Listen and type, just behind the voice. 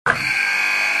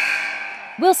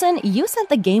Wilson, you sent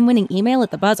the game-winning email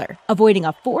at the buzzer, avoiding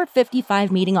a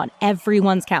 4:55 meeting on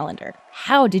everyone's calendar.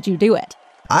 How did you do it?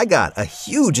 I got a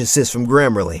huge assist from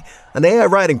Grammarly, an AI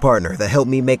writing partner that helped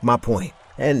me make my point.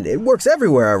 And it works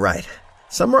everywhere I write.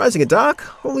 Summarizing a doc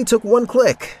only took one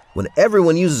click. When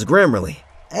everyone uses Grammarly,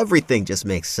 everything just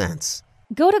makes sense.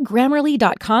 Go to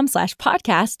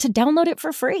Grammarly.com/podcast to download it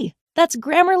for free. That's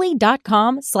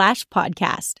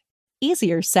Grammarly.com/podcast.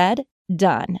 Easier said,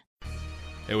 done.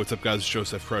 Hey, what's up, guys? It's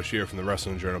Joseph Crush here from the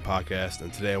Wrestling Journal podcast,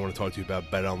 and today I want to talk to you about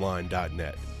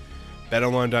BetOnline.net.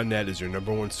 BetOnline.net is your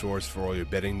number one source for all your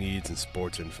betting needs and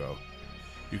sports info.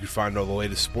 You can find all the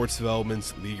latest sports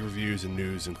developments, league reviews, and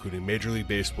news, including Major League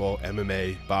Baseball,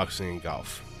 MMA, boxing, and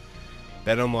golf.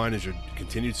 BetOnline is your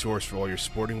continued source for all your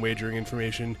sporting wagering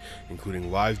information,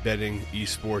 including live betting,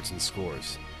 esports, and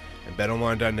scores. And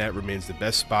BetOnline.net remains the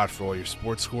best spot for all your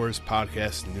sports scores,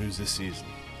 podcasts, and news this season.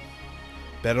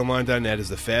 BetOnline.net is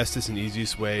the fastest and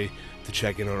easiest way to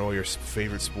check in on all your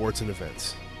favorite sports and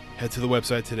events. Head to the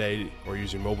website today or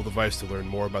use your mobile device to learn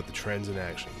more about the trends in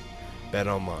action.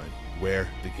 BetOnline, where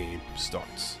the game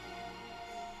starts.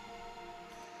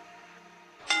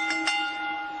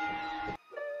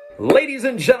 Ladies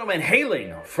and gentlemen,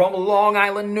 hailing from Long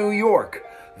Island, New York,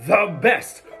 the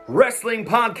best wrestling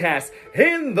podcast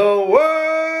in the world,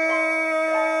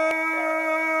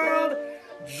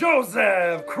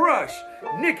 Joseph Crush,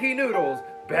 Nikki Noodles,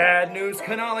 Bad News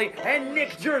Canali, and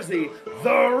Nick Jersey,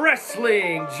 the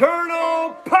Wrestling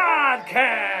Journal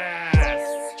Podcast.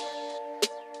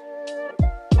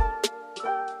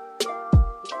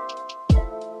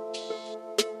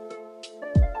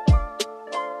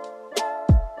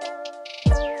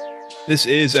 This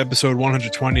is episode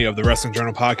 120 of the Wrestling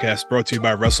Journal podcast, brought to you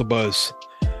by WrestleBuzz.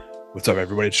 What's up,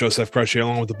 everybody? It's Joseph Crush here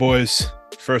along with the boys.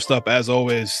 First up, as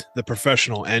always, the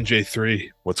professional NJ3.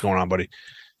 What's going on, buddy?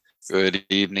 Good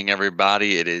evening,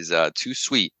 everybody. It is too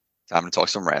sweet. Time to talk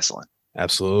some wrestling.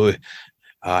 Absolutely.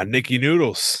 Nikki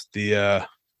Noodles, the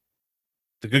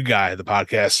good guy of the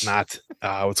podcast, not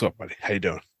what's up, buddy? How you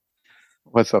doing?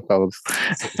 What's up, fellas?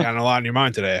 Got a lot on your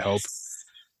mind today, I hope.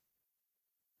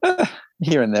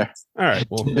 Here and there. All right.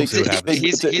 Well, we'll see what happens.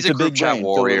 He's a group chat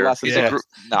warrior. He's a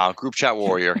group chat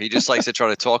warrior. He just likes to try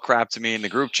to talk crap to me in the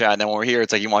group chat, and then when we're here,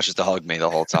 it's like he wants us to hug me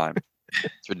the whole time.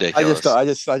 It's ridiculous. I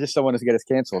just don't want us to get us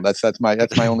canceled. That's my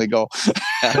only goal.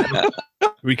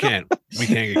 We can't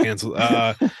get canceled.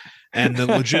 And the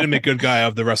legitimate good guy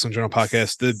of the Wrestling Journal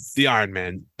podcast, the Iron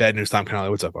Man, Bad News Tom Canali.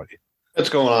 What's up, buddy?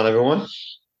 What's going on, everyone?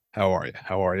 How are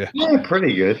you? Yeah,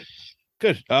 pretty good.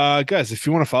 Good. Guys, if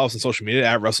you want to follow us on social media,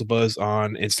 at WrestleBuzz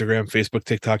on Instagram, Facebook,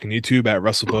 TikTok, and YouTube, at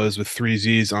WrestleBuzz with 3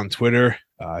 Z's on Twitter.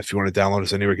 If you want to download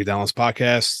us anywhere, you can download this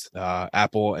podcast,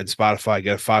 Apple and Spotify,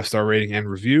 get a 5-star rating and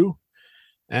review.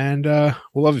 And we'll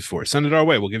love you for it. Send it our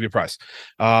way. We'll give you a prize.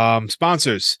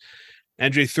 Sponsors,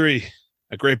 NJ3,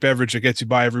 a great beverage that gets you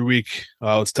by every week.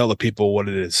 Let's tell the people what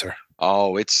it is, sir.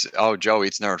 Joey, it's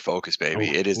Nerd Focus, baby.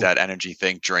 It is that energy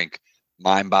think drink.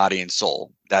 Mind, body, and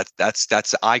soul. That's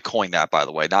I coined that, by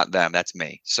the way, not them. That's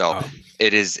me. So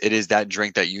it is that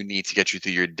drink that you need to get you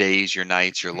through your days, your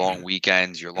nights, your long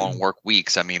weekends, your long work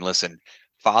weeks. I mean, listen,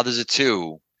 father's of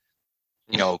 2,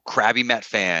 crabby Met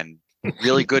fan,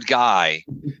 really good guy,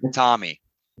 Tommy.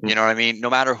 You know what I mean? No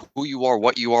matter who you are,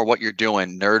 what you're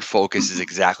doing, Nerd Focus is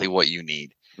exactly what you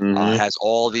need. It has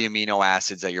all the amino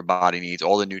acids that your body needs,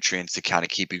 all the nutrients to kind of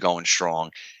keep you going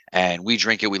strong. And we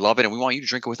drink it, we love it, and we want you to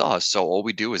drink it with us. So all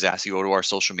we do is ask you to go to our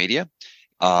social media,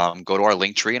 go to our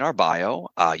link tree in our bio,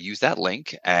 use that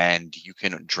link, and you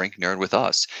can drink Nerd with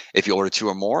us. If you order 2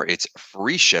 or more, it's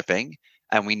free shipping,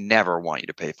 and we never want you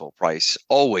to pay full price.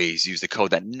 Always use the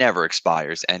code that never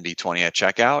expires, ND20 at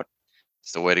checkout.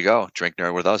 It's the way to go. Drink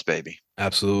Nerd with us, baby.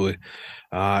 Absolutely.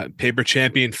 Paper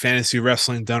Champion Fantasy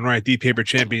Wrestling done right,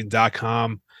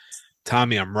 thepaperchampion.com.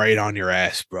 Tommy, I'm right on your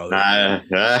ass, brother.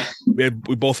 We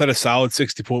both had a solid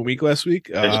 60-point week last week.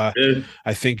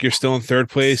 I think you're still in 3rd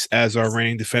place as our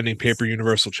reigning defending Paper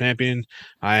Universal Champion.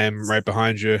 I am right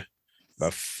behind you,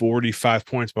 about 45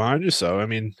 points behind you. So, I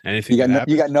mean, anything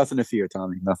you got nothing to fear,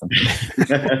 Tommy. Nothing.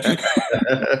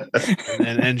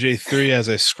 And NJ3, as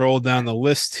I scroll down the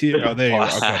list here. Oh, there you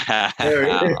are.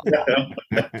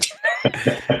 Okay.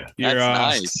 That's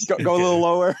nice. Go a little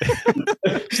lower.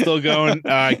 Still going.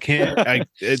 I can't.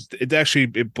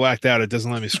 It blacked out. It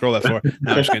doesn't let me scroll that far.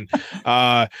 No, I'm just kidding.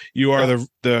 You are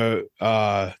the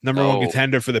number one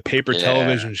contender for the Paper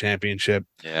Television Championship.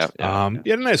 Yeah.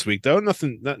 You had a nice week though.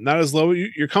 Nothing. Not as low.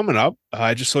 You're coming up.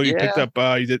 I just saw you picked up.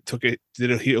 You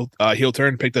did a heel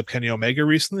turn. Picked up Kenny Omega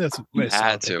recently. That's nice.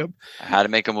 I had to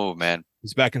make a move, man.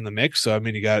 He's back in the mix. So I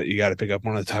mean, you got to pick up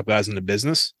one of the top guys in the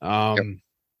business.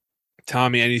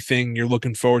 Tommy, anything you're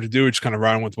looking forward to do? Just kind of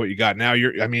riding with what you got now.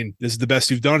 This is the best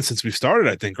you've done since we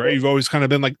started, I think, right? You've always kind of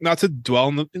been like, not to dwell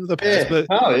in the past, but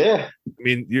yeah. I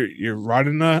mean, you're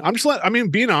riding.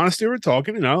 Being honest here, we're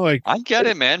talking, like I get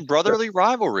it, man. Brotherly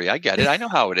rivalry. I get it. I know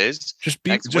how it is. Just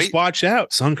watch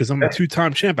out, son, because I'm a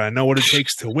 2-time champ and I know what it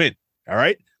takes to win. All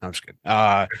right, I'm just kidding.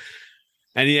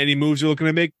 Any moves you're looking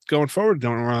to make going forward?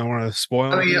 Don't really want to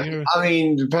spoil. I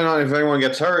mean, depending on if anyone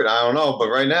gets hurt, I don't know. But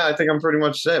right now, I think I'm pretty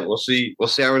much set. We'll see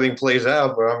how everything plays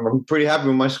out. But I'm pretty happy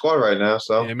with my squad right now.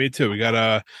 So yeah, me too. We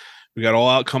got All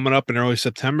Out coming up in early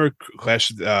September.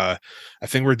 Clash. I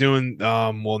think we're doing.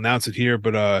 We'll announce it here,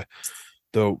 but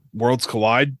the Worlds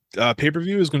Collide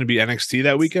pay-per-view is going to be NXT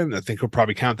that weekend. I think we'll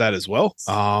probably count that as well.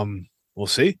 We'll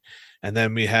see. And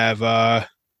then we have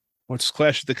what's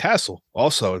Clash at the Castle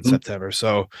also in September.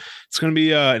 So it's going to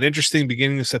be an interesting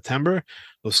beginning of September.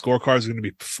 Those scorecards are going to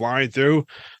be flying through.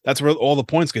 That's where all the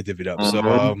points get divvied up. So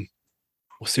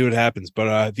we'll see what happens.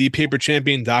 But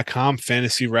thepaperchampion.com,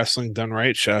 fantasy wrestling done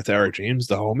right. Shout out to Eric James,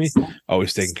 the homie,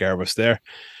 always taking care of us there.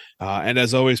 And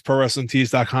as always,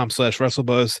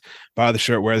 prowrestlingtees.com/WrestleBuzz. Buy the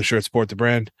shirt, wear the shirt, support the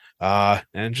brand,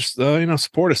 and just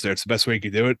support us there. It's the best way you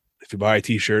can do it. If you buy a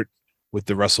T-shirt with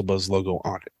the WrestleBuzz logo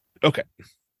on it. Okay.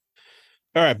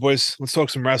 All right, boys. Let's talk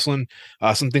some wrestling.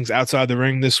 Some things outside the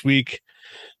ring this week.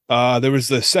 There was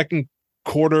the second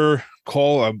quarter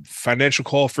call, a financial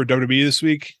call for WWE this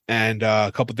week, and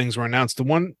a couple things were announced. The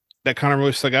one that kind of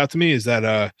really stuck out to me is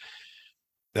that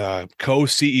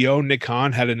co-CEO Nick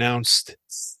Khan had announced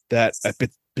that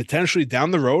potentially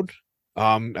down the road,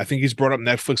 I think he's brought up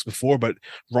Netflix before, but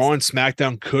Raw and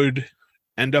SmackDown could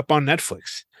end up on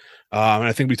Netflix. And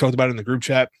I think we talked about it in the group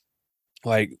chat.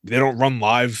 Like, they don't run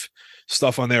live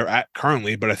stuff on there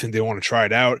currently, but I think they want to try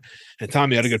it out. And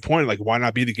Tommy had a good point. Like, why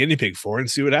not be the guinea pig for it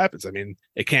and see what happens? I mean,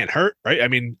 it can't hurt, right? I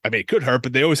mean, it could hurt,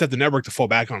 but they always have the network to fall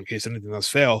back on in case anything does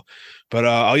fail. But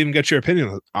I'll even get your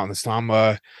opinion on this, Tom.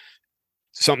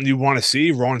 Something you want to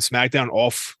see, Raw and SmackDown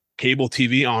off cable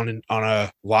TV on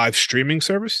a live streaming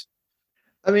service?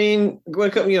 I mean,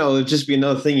 it'd just be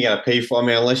another thing you got to pay for. I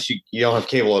mean, unless you don't have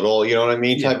cable at all, you know what I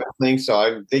mean, type of thing. So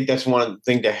I think that's one of the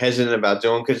things they're hesitant about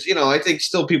doing because, I think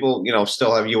still people,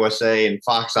 still have USA and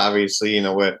Fox, obviously,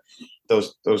 where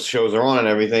those shows are on and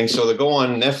everything. So to go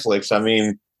on Netflix, I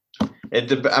mean,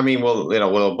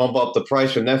 will bump up the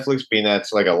price for Netflix, being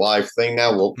that's like a live thing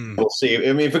now. We'll see.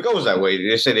 I mean, if it goes that way,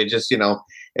 they said it just,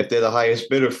 if they're the highest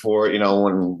bidder for it,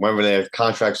 whenever they have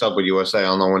contracts up with USA, I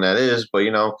don't know when that is, but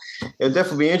it'll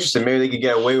definitely be interesting. Maybe they could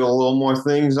get away with a little more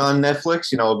things on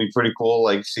Netflix. It'd be pretty cool,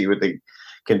 like see what they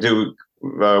can do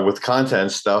with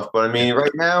content stuff. But I mean,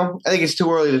 right now, I think it's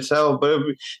too early to tell. But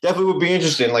it definitely would be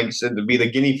interesting, like you said, to be the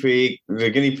guinea pig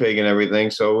and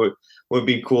everything. So it would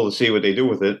be cool to see what they do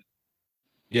with it.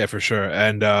 Yeah, for sure.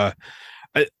 And I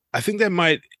think that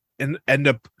might end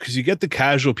up, because you get the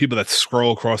casual people that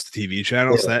scroll across the TV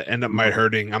channels that end up might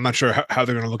hurting. I'm not sure how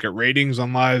they're going to look at ratings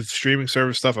on live streaming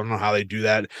service stuff. I don't know how they do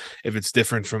that, if it's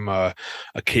different from a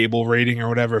cable rating or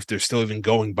whatever, if they're still even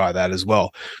going by that as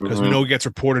well. Because we know it gets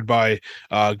reported by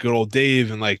good old Dave,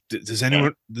 and like, does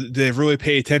anyone, do they really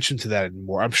pay attention to that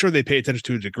anymore? I'm sure they pay attention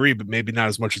to a degree, but maybe not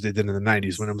as much as they did in the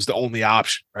 90s when it was the only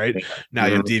option, right? Now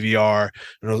you have DVR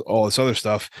and all this other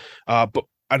stuff. But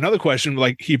another question,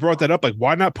 like he brought that up, like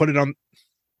why not put it on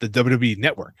the WWE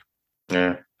network?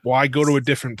 Yeah. Why go to a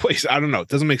different place? I don't know. It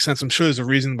doesn't make sense. I'm sure there's a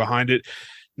reason behind it.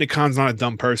 Nick Khan's not a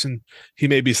dumb person. He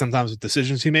may be sometimes with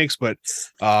decisions he makes, but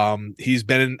he's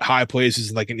been in high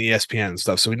places like in ESPN and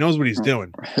stuff, so he knows what he's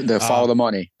doing. They follow the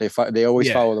money. They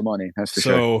always follow the money. That's for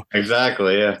sure.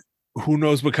 Exactly. Yeah. Who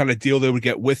knows what kind of deal they would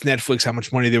get with Netflix, how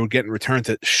much money they would get in return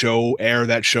to air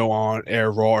that show on air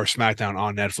Raw or SmackDown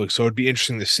on Netflix. So it'd be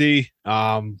interesting to see.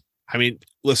 I mean,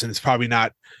 listen, it's probably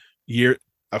not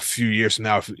a few years from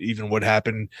now if it even would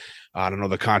happen. I don't know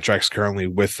the contracts currently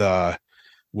with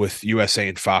USA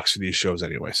and Fox for these shows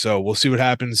anyway. So we'll see what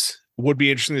happens. It would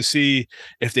be interesting to see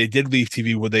if they did leave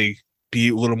TV, would they be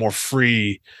a little more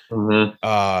free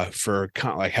for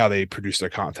like how they produce their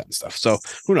content and stuff. So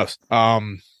who knows?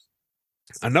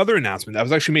 Another announcement that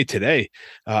was actually made today,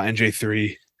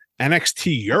 NJ3,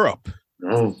 NXT Europe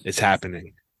is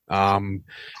happening.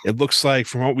 It looks like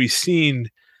from what we've seen,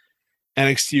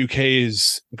 NXT UK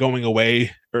is going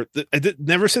away, or it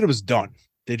never said it was done.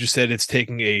 They just said it's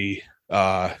taking a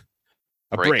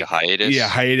break, a hiatus. Yeah,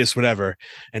 hiatus, whatever.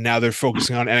 And now they're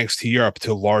focusing on NXT Europe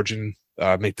to enlarge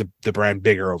make the brand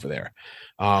bigger over there.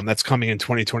 That's coming in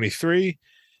 2023.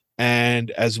 And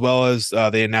as well as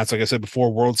they announced, like I said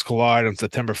before, Worlds Collide on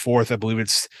September 4th. I believe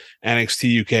it's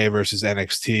NXT UK versus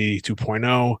NXT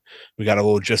 2.0. We got a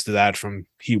little gist of that from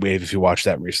Heatwave if you watched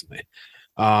that recently.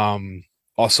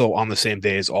 also on the same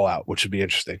day as All Out, which would be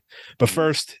interesting. But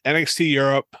first, NXT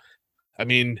Europe. I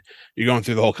mean, you're going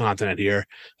through the whole continent here.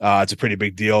 It's a pretty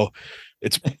big deal.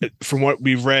 It's from what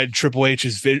we've read, Triple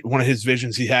H's one of his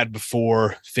visions he had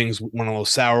before things went a little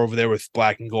sour over there with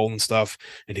black and gold and stuff,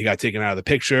 and he got taken out of the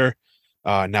picture.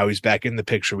 Now he's back in the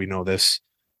picture. We know this.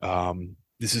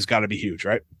 This has got to be huge,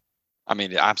 right? I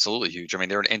mean, absolutely huge. I mean,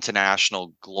 they're an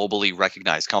international, globally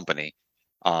recognized company.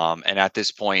 And at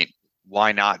this point,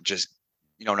 why not just,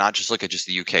 not just look at just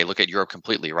the UK, look at Europe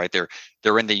completely, right?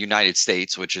 They're in the United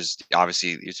States, which is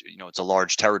obviously, it's a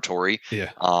large territory. Yeah.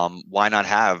 Why not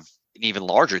have an even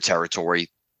larger territory,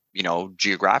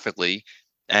 geographically,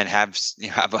 and have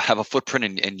a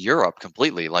footprint in Europe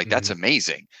completely? Like, that's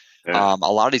amazing. Yeah.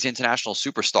 A lot of these international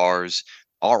superstars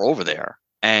are over there,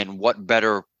 and what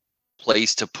better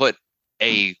place to put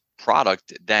a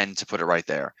product than to put it right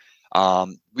there.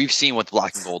 We've seen what the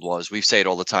black and gold was. We say it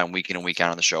all the time, week in and week out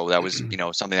on the show. That was,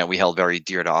 something that we held very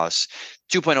dear to us.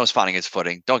 2.0 is finding its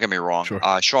footing. Don't get me wrong. Sure.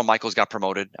 Shawn Michaels got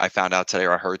promoted. I found out today,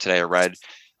 or I heard today, I read,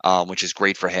 which is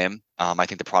great for him. I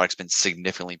think the product's been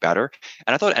significantly better.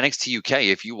 And I thought NXT UK,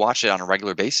 if you watch it on a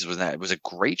regular basis, it was a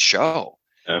great show.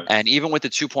 Yeah. And even with the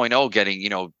 2.0 getting,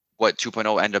 what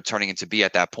 2.0 ended up turning into be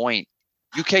at that point,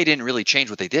 UK didn't really change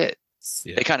what they did.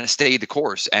 Yeah. They kind of stayed the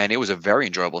course, and it was a very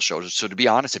enjoyable show. So to be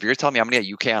honest, if you're telling me I'm going to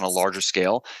get UK on a larger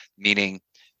scale, meaning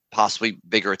possibly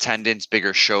bigger attendance,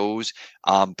 bigger shows,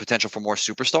 potential for more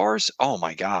superstars, oh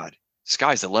my God,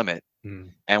 sky's the limit.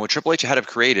 And with Triple H ahead of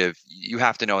creative, you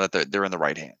have to know that they're in the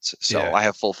right hands. So yeah. I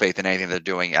have full faith in anything they're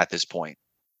doing at this point.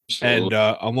 And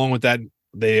along with that,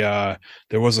 there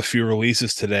was a few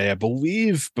releases today. I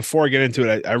believe, before I get into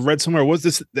it, I read somewhere,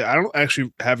 I don't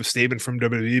actually have a statement from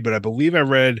WWE, but I believe I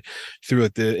read through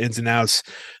the ins and outs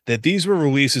that these were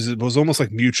releases. It was almost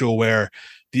like mutual, where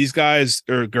these guys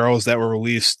or girls that were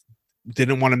released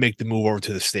didn't want to make the move over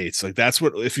to the States. Like, that's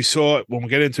what, if you saw it, when we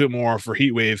get into it more for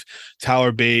Heatwave,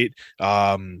 Tyler Bate,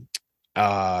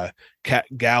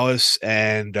 Gallus,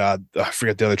 and I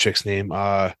forget the other chick's name,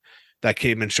 that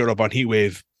came and showed up on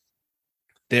Heatwave.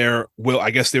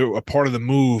 I guess they were a part of the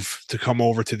move to come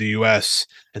over to the US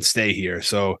and stay here.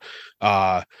 So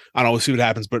I don't know, we'll see what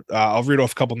happens, but I'll read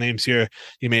off a couple names here.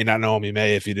 You may not know them, you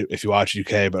may if you watch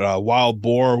UK, but Wild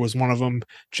Boar was one of them.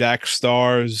 Jack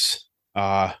Stars,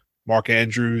 Mark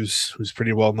Andrews, who's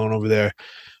pretty well known over there.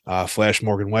 Flash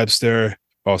Morgan Webster,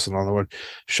 also another one.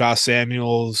 Shaw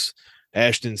Samuels,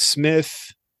 Ashton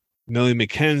Smith, Millie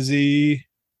McKenzie,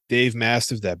 Dave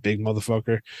Mastiff, that big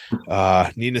motherfucker,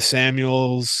 Nina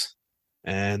Samuels,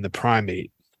 and the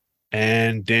Primate,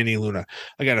 and Danny Luna.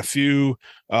 I got a few.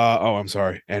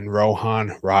 And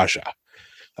Rohan Raja.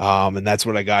 And that's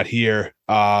what I got here.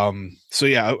 So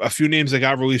yeah, a few names that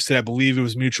got released today. I believe it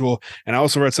was mutual. And I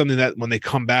also read something that when they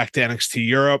come back to NXT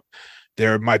Europe,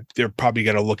 they're probably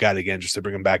going to look at it again just to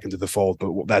bring them back into the fold.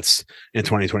 But that's in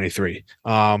 2023.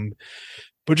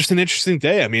 But just an interesting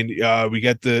day. I mean, we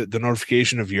get the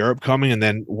notification of Europe coming, and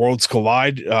then Worlds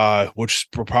Collide, which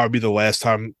will probably be the last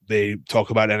time they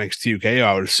talk about NXT UK,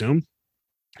 I would assume.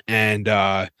 And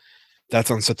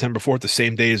that's on September 4th, the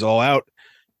same day as All Out.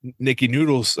 Nikki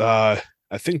Noodles, I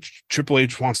think Triple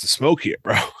H wants to smoke here,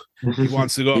 bro. He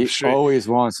wants to go up straight. He always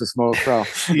wants to smoke, bro.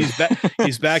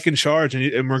 He's back in charge,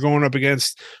 and we're going up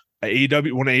against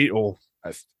AEW.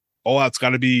 All Out's got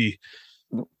to be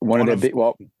one of the big.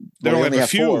 Well, they only have a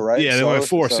few, 4, right? Yeah, they only have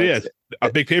 4. So yeah,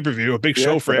 a big pay-per-view, a big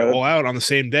show for All Out on the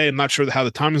same day. I'm not sure how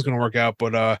the time is going to work out,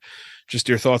 but just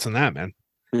your thoughts on that, man.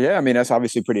 Yeah, I mean, that's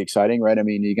obviously pretty exciting, right? I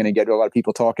mean, you're going to get a lot of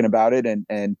people talking about it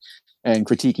and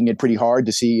critiquing it pretty hard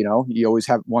to see, you always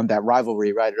want that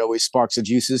rivalry, right? It always sparks the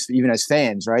juices, even as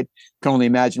fans, right? Can only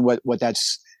imagine what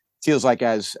that's feels like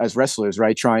as wrestlers,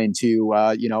 right? Trying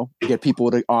to, get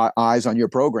people to eyes on your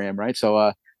program, right?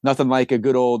 So nothing like a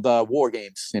good old War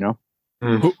Games,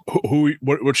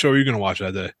 What show are you going to watch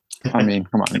that day? I mean,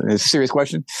 come on, it's a serious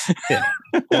question. Yeah,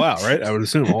 All Out, right? I would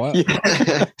assume All Out.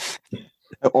 Yeah.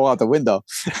 All out the window.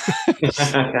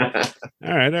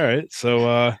 All right.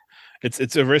 So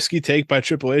it's a risky take by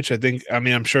Triple H.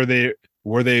 I'm sure they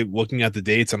looking at the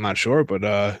dates. I'm not sure, but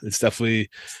it's definitely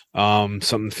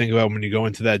something to think about when you go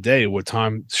into that day, what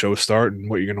time shows start and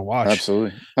what you're going to watch.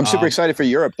 Absolutely. I'm super excited for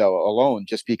Europe though, alone,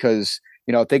 just because,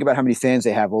 think about how many fans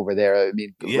they have over there. I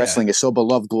mean, wrestling is so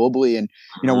beloved globally. And,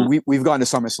 we've gone to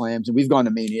SummerSlams and we've gone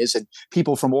to Manias, and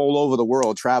people from all over the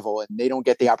world travel, and they don't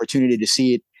get the opportunity to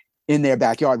see it in their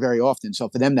backyard very often. So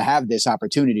for them to have this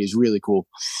opportunity is really cool.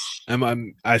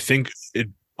 I think it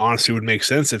honestly would make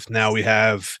sense if now you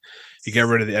get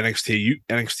rid of the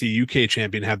NXT UK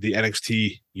champion, have the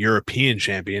NXT European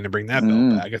champion, and bring that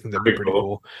belt back. I think that'd be pretty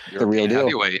cool. The real deal.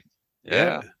 Heavyweight.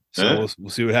 Yeah. So we'll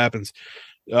see what happens.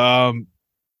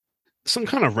 Some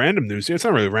kind of random news here. It's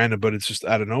not really random, but it's just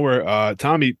out of nowhere.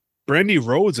 Tommy, Brandy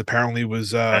Rhodes apparently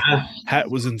was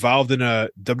involved in a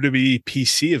WWE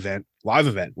PC event, live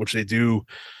event, which they do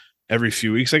every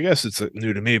few weeks. I guess it's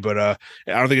new to me, but I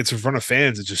don't think it's in front of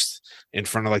fans. It's just in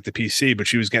front of like the PC. But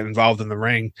she was getting involved in the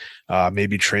ring,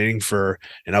 maybe training for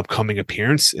an upcoming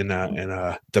appearance in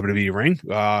a WWE ring.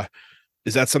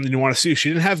 Is that something you want to see? She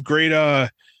didn't have great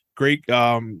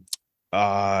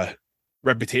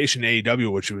reputation in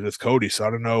AEW, which she was with Cody. So I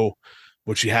don't know,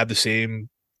 would she have the same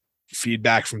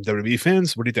feedback from WWE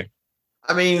fans? What do you think?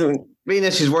 I mean, being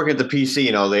that she's working at the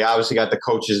PC, they obviously got the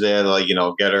coaches there to, like,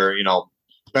 get her,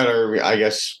 better, I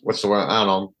guess, what's the word? I don't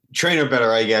know. Train her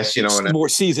better, I guess, more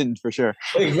seasoned for sure.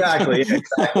 Exactly.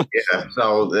 Yeah.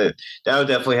 So that would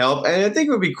definitely help. And I think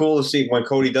it would be cool to see when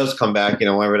Cody does come back,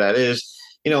 whenever that is.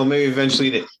 Maybe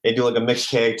eventually they do like a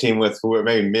mixed tag team with whoever,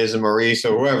 maybe Miz and Maurice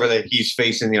or whoever that he's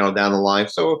facing, down the line.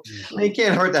 So it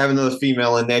can't hurt to have another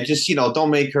female in there. Just, don't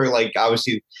make her like,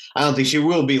 obviously, I don't think she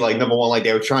will be like number one like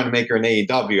they were trying to make her in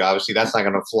AEW. Obviously, that's not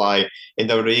going to fly in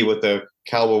WWE with the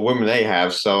caliber of women they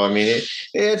have. So, I mean,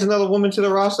 it's another woman to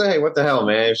the roster. Hey, what the hell,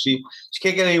 man? If she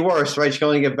can't get any worse, right? She can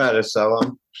only get better. So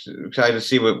I'm excited to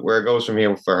see where it goes from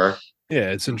here for her.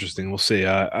 Yeah, it's interesting. We'll see.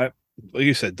 Like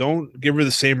you said, don't give her the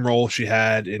same role she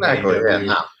had in Exactly, AEW.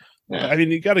 yeah, no. I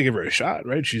mean, you got to give her a shot,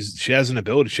 right? She has an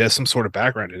ability. She has some sort of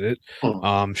background in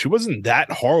it. She wasn't that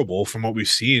horrible from what we've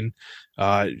seen.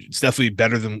 It's definitely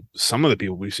better than some of the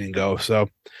people we've seen go. So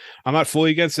I'm not fully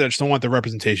against it. I just don't want the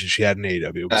representation she had in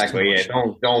AEW. Exactly. Yeah.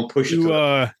 Don't push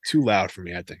it too loud for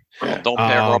me, I think. Well, don't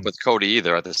pair her up with Cody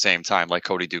either at the same time. Like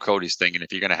Cody do Cody's thing. And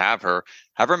if you're going to have her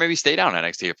maybe stay down in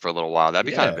NXT for a little while. That'd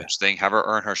be kind of interesting. Have her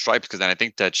earn her stripes, because then I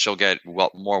think that she'll get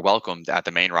more welcomed at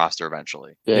the main roster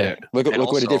eventually. Yeah. Look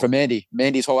what it did for Mandy.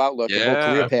 Mandy's whole outlook, her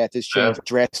whole career path has changed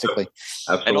drastically.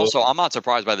 Absolutely. And also, I'm not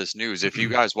surprised by this news. If you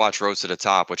guys watch Rose to the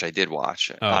Top, which I did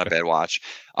watch, not a bad watch,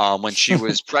 when she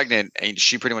was pregnant, and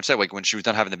she pretty much said, like, when she was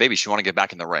done having the baby, she wanted to get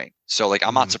back in the ring. So, like,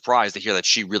 I'm not surprised to hear that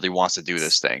she really wants to do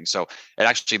this thing. So it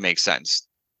actually makes sense.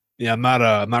 Yeah, I'm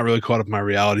not really caught up in my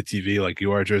reality TV like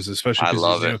you are, Jersey, especially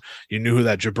because you knew who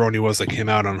that jabroni was that came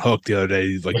out on Hook the other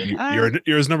day. Like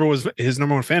you're his number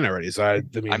one fan already. So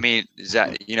I mean, is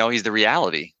that he's the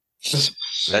reality.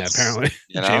 Apparently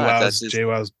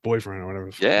JWoww's boyfriend or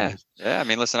whatever. Yeah. I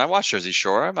mean, listen, I watched Jersey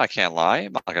Shore. I can't lie.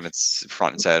 I'm not gonna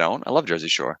front and say I don't. I love Jersey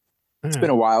Shore. It's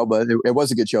been a while, but it was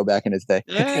a good show back in its day.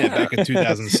 Yeah, back in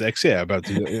 2006. Yeah, about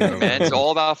man, it's all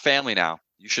about family now.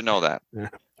 You should know that. Yeah.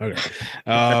 Okay.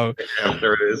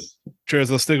 There it is.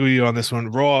 Cheers. Let's stick with you on this one.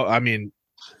 Raw. I mean,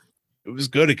 it was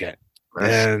good again,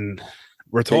 and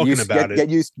we're talking about it.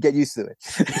 Get used to it.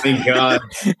 Thank God.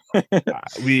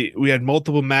 We had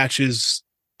multiple matches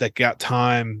that got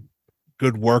time.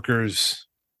 Good workers,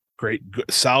 good,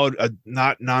 solid,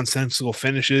 not nonsensical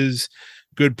finishes.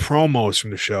 Good promos from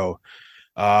the show.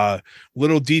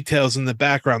 Little details in the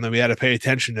background that we had to pay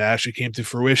attention to actually came to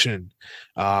fruition.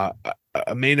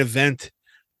 A main event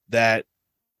that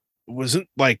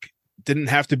didn't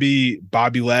have to be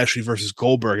Bobby Lashley versus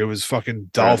Goldberg. It was fucking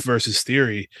Dolph versus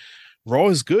Theory. Raw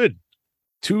is good.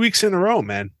 2 weeks in a row,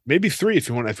 man. Maybe 3 if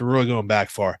we're really going back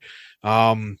far.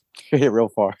 Real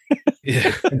far.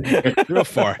 Yeah, real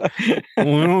far.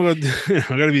 Well, I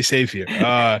gotta be safe here.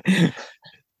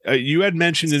 You had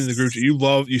mentioned in the group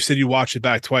you said you watched it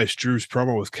back twice. Drew's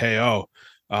promo with KO.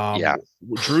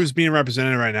 Drew's being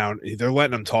represented right now. They're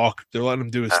letting him talk. They're letting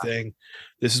him do his thing.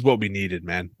 This is what we needed,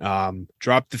 man.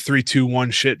 Drop the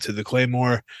 3-2-1 shit to the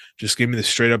Claymore. Just give me the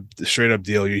straight up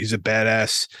deal. He's a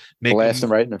badass. Blast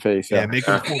him right in the face. Yeah, make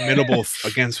him formidable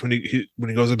against when he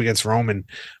goes up against Roman.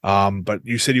 But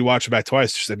you said you watched it back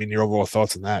twice. Just, your overall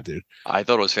thoughts on that, dude. I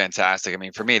thought it was fantastic.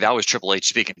 For me, that was Triple H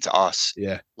speaking to us.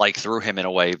 Yeah, like through him in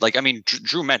a way. Like,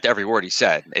 Drew meant every word he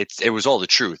said. It was all the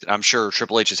truth. I'm sure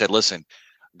Triple H has said, listen,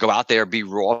 go out there, be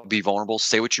raw, be vulnerable,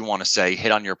 say what you want to say,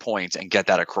 hit on your points, and get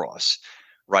that across.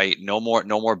 Right? No more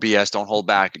BS. Don't hold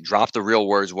back. Drop the real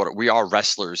words. We are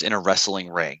wrestlers in a wrestling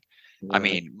ring.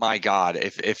 My God,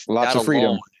 if lots of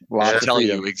freedom. I tell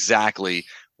you exactly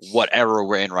what era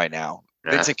we're in right now.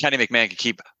 Yeah. Vince and Kenny McMahon can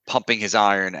keep pumping his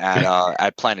iron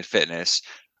at Planet Fitness.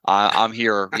 I'm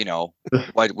here,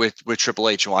 with Triple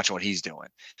H and watching what he's doing.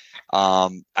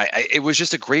 It was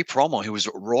just a great promo. He was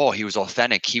raw. He was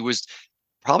authentic. He was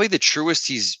probably the truest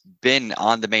he's been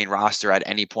on the main roster at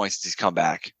any point since he's come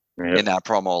back in that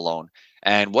promo alone.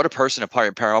 And what a person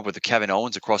to pair up with Kevin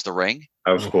Owens across the ring.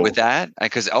 That was cool. With that,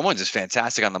 because Owens is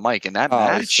fantastic on the mic in that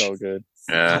match. So good.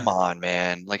 Yeah. Come on,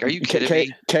 man! Like, are you kidding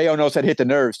me? KO knows how to hit the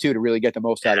nerves too to really get the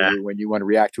most out of you when you want to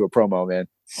react to a promo, man.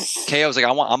 KO's like,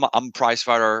 I'm a prize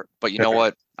fighter, but you know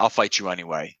what? I'll fight you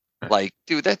anyway. Like,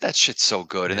 dude, that shit's so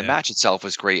good, and the match itself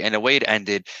was great, and the way it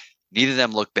ended, neither of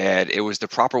them looked bad. It was the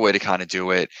proper way to kind of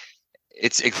do it.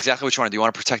 It's exactly what you want to do. You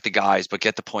want to protect the guys, but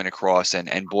get the point across,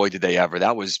 and boy, did they ever.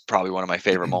 That was probably one of my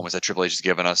favorite moments that Triple H has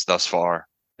given us thus far.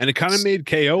 And it kind of made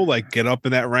KO like get up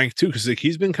in that rank too, because like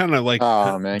he's been kind of like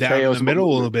down KO's in the middle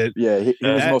a little bit. Yeah, he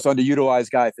was the most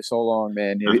underutilized guy for so long,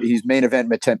 man. He's main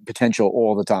event potential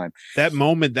all the time. That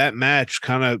moment, that match,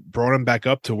 kind of brought him back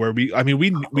up to where we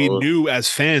knew as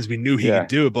fans, we knew he could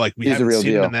do it, but like we haven't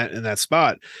seen him in that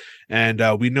spot.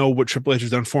 And we know what Triple H has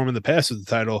done for him in the past with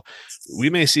the title. We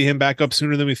may see him back up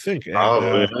sooner than we think. And,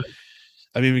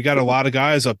 I mean, we got a lot of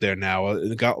guys up there now.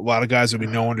 We got a lot of guys that we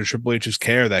know under Triple H's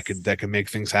care that can make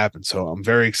things happen. So I'm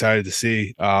very excited to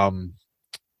see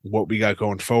what we got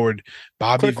going forward.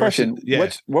 Bobby, quick question: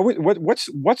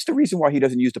 what's the reason why he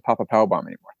doesn't use the pop-up powerbomb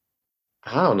anymore?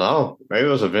 I don't know. Maybe it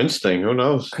was a Vince thing. Who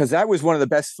knows? Because that was one of the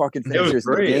best fucking finishers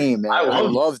in the game, man. I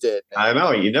loved it. Man. I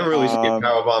know. You never really see a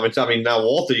powerbomb. I mean, now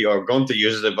Walter or Gunther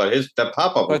uses it, but that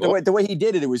pop-up. But the way he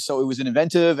did it, it was an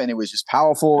inventive, and it was just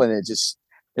powerful, and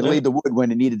it laid the wood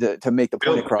when it needed to make the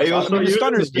point across. The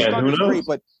stunner's great,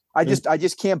 but I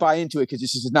just can't buy into it because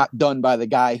this is not done by the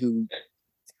guy who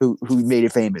made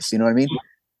it famous. You know what I mean?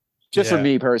 Just for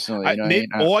me personally.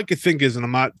 All I could think is, and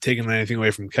I'm not taking anything away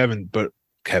from Kevin, but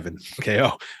Kevin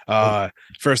KO,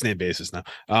 first name basis now.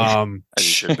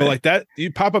 But like that,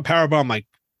 you pop a powerbomb like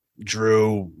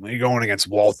Drew, you're going against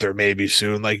Walter maybe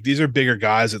soon. Like these are bigger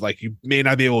guys that like you may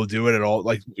not be able to do it at all.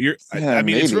 Like I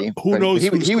mean, who knows?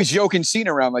 He was joking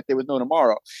Cena around like there was no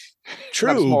tomorrow.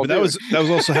 True, but that was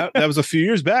also that was a few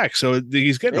years back. So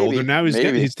he's getting older now.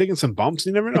 He's taking some bumps.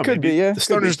 You never know. It could be, yeah. The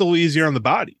stunner's still easier on the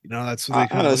body. You know, that's what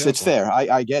they it's fair.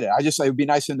 I get it. I just it would be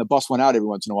nice for him to bust one out every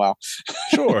once in a while.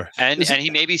 Sure, and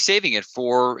he may be saving it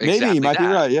for maybe exactly he might that.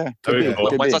 be right. Yeah. When's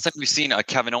the last time we've seen a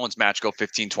Kevin Owens match go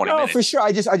 15-20 minutes? No, for sure.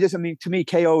 I mean, to me,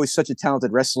 KO is such a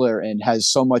talented wrestler and has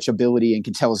so much ability and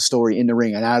can tell a story in the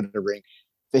ring and out of the ring.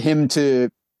 For him to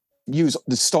use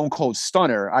the Stone Cold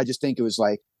Stunner, I just think it was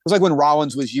like when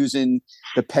Rollins was using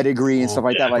the pedigree and stuff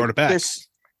like that. Like,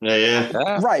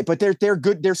 right, but they're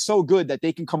good. They're so good that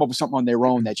they can come up with something on their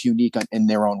own that's unique in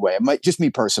their own way. Just me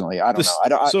personally, I don't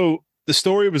know. So the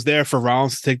story was there for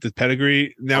Rollins to take the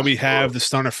pedigree. Now we have the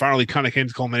stunner finally kind of came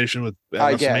to culmination with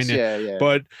WrestleMania. Guess, yeah.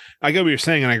 But I get what you're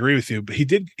saying, and I agree with you. But he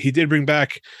did bring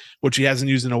back, which he hasn't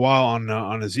used in a while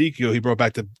on Ezekiel. He brought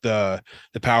back the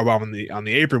powerbomb on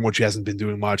the apron, which he hasn't been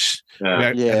doing much.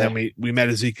 And then we met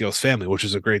Ezekiel's family, which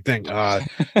is a great thing.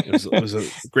 It was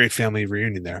a great family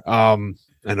reunion there. I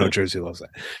know Jersey loves that,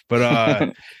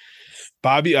 but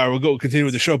Bobby, we'll continue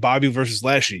with the show. Bobby versus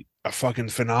Lashley, a fucking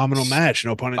phenomenal match.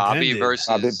 No pun intended. Bobby versus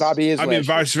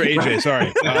AJ.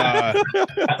 Sorry,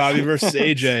 Bobby versus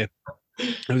AJ.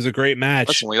 It was a great match.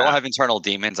 Listen, we all have internal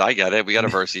demons. I get it. We got to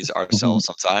versus ourselves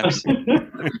sometimes.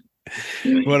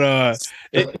 But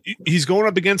he's going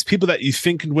up against people that you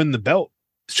think can win the belt.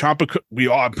 Ciampa,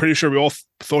 I'm pretty sure we all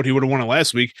thought he would have won it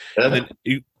last week. And then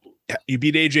you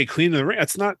beat AJ clean in the ring.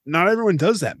 That's not everyone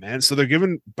does that, man. So they're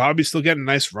giving Bobby still getting a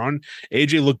nice run.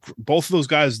 AJ both of those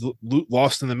guys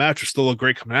lost in the match are still look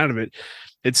great coming out of it.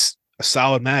 It's a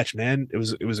solid match, man. It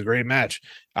was a great match.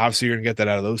 Obviously, you're gonna get that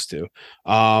out of those two.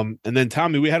 And then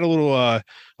Tommy, we had a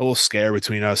little scare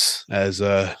between us as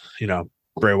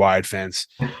Bray Wyatt fans.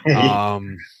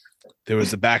 There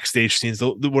was the backstage scenes,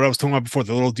 what I was talking about before,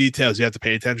 the little details you have to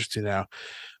pay attention to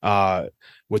now.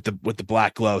 With the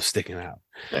black glove sticking out.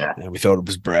 Yeah. And we thought it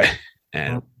was Bray.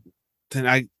 And then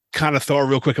I kind of thought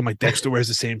real quick, I'm like, Dexter wears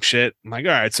the same shit. I'm like,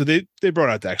 all right, so they brought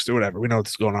out Dexter, whatever. We know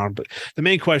what's going on. But the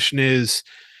main question is,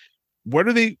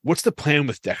 what's the plan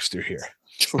with Dexter here?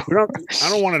 I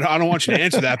don't want you to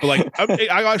answer that, but like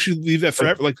I actually leave that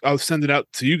forever. Like I'll send it out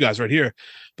to you guys right here.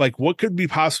 Like what could be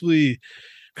possibly,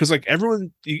 because like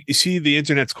everyone, you see the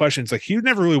internet's questions, like he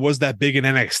never really was that big in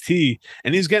NXT,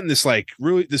 and he's getting this like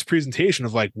really this presentation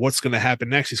of like what's going to happen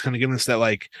next. He's kind of giving us that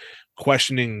like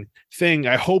questioning thing.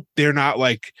 I hope they're not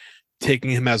like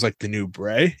taking him as like the new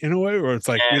Bray in a way, where it's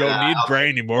like we don't need Bray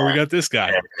anymore. We got this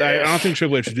guy. I don't think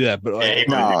Triple H should do that, but like,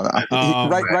 no.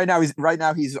 Right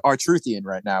now he's R-Truthian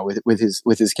right now with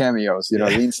his cameos. You know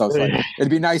what I mean? So it's like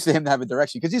it'd be nice for him to have a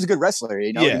direction because he's a good wrestler.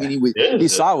 You know what I mean?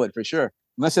 He's solid for sure.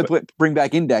 Unless they bring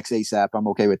back Index ASAP, I'm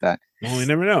okay with that. Well, you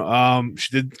never know.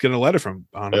 She did get a letter from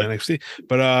on NXT,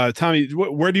 but Tommy,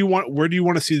 where do you want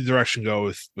to see the direction go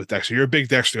with Dexter? You're a big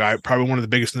Dexter guy, probably one of the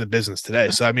biggest in the business today.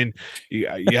 So I mean, you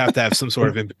have to have some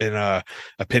sort of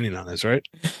opinion on this, right?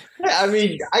 Yeah, I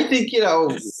mean, I think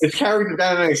his character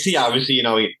down in NXT. Obviously,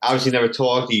 he obviously never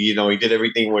talked. He did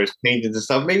everything with his paintings and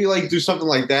stuff. Maybe like do something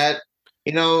like that.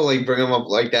 Like bring him up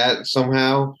like that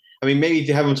somehow. I mean, maybe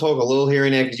to have him talk a little here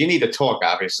and there because you need to talk,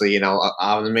 obviously,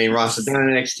 on the main roster down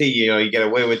in NXT, you get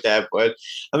away with that. But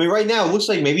I mean, right now it looks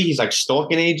like maybe he's like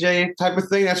stalking AJ type of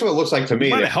thing. That's what it looks like to me.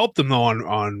 Might have helped him though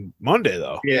on Monday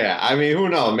though. Yeah, I mean, who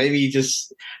knows?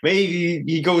 Maybe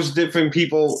he goes different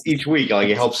people each week. Like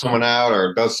he helps someone out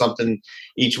or does something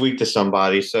each week to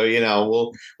somebody. So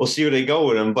we'll see where they go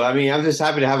with him. But I mean, I'm just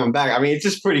happy to have him back. I mean, it's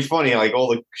just pretty funny, like all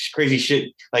the crazy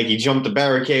shit. Like he jumped the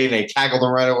barricade and they tackled him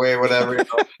right away, or whatever.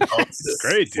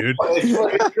 Great, dude.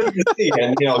 It's good to see.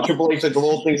 And Triple H did the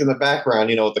little things in the background.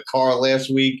 With the car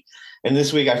last week. And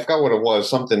this week, I forgot what it was.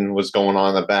 Something was going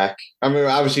on in the back. I mean,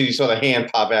 obviously, you saw the hand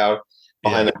pop out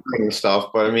behind the ring and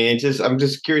stuff. But I mean, I'm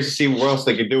just curious to see what else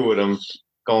they could do with him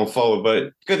going forward.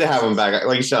 But good to have him back.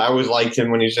 Like you said, I always liked him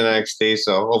when he was in NXT.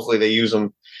 So hopefully they use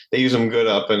him good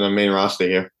up in the main roster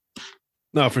here.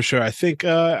 No, for sure. I think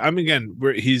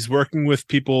he's working with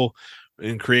people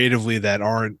and creatively that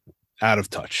aren't out of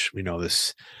touch. We know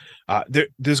this.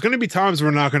 There's going to be times we're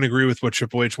not going to agree with what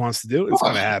Triple H wants to do. It's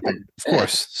going to happen, of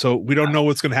course. So we don't know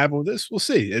what's going to happen with this. We'll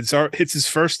see. It's his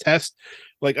first test.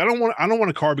 Like I don't want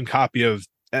a carbon copy of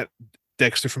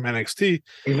Dexter from NXT.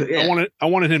 Yeah. I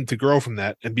wanted him to grow from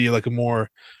that and be like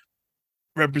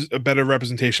a better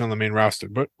representation on the main roster.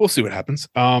 But we'll see what happens.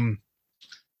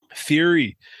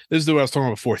 Theory. This is what I was talking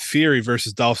about before. Theory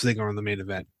versus Dolph Ziggler on the main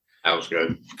event. That was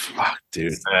good. Fuck,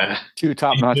 dude. Two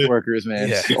top-notch workers, man.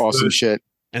 Yeah. Awesome shit.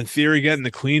 And Theory getting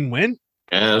the clean win.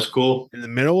 Yeah, that's cool. In the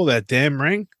middle of that damn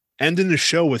ring. Ending the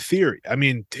show with Theory. I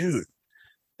mean, dude.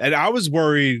 And I was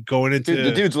worried going into...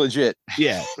 The dude's legit.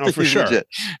 Yeah, no, for sure. Legit.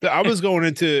 I was going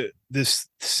into this,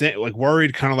 like,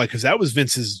 worried kind of like... Because that was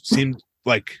Vince's seemed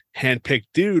like handpicked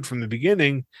dude from the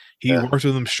beginning. He worked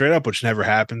with him straight up, which never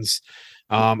happens.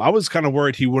 I was kind of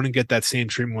worried he wouldn't get that same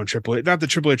treatment when Triple H. Not that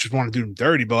Triple H just wanted to do him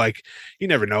dirty, but like you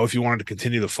never know if you wanted to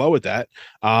continue the flow with that.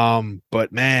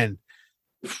 But man,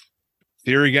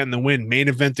 Theory getting the win, main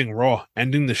eventing Raw,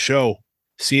 ending the show,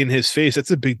 seeing his face,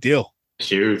 that's a big deal. It's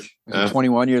huge.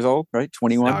 21 years old, right?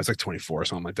 21. No, it's like 24 or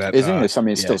something like that. Isn't it? I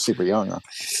mean, it's still super young. Though.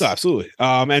 No, absolutely.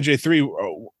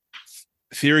 NJ3,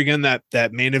 Theory again,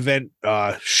 that main event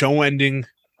show ending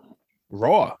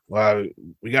Raw.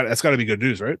 That's got to be good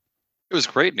news, right? It was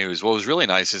great news. What was really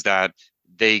nice is that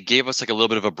they gave us like a little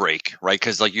bit of a break, right?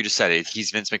 Because like you just said,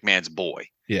 he's Vince McMahon's boy.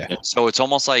 Yeah. So it's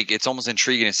almost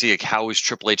intriguing to see like how is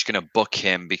Triple H going to book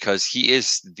him because he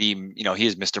is he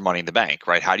is Mr. Money in the Bank,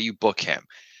 right? How do you book him?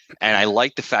 And I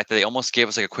like the fact that they almost gave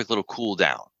us like a quick little cool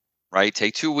down, right?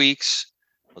 Take 2 weeks,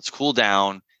 let's cool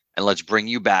down. And let's bring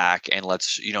you back and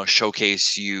let's,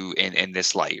 showcase you in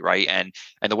this light, right? And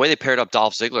the way they paired up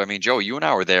Dolph Ziggler, I mean, Joe, you and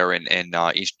I were there in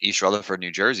East Rutherford,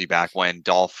 New Jersey, back when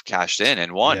Dolph cashed in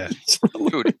and won. Yeah.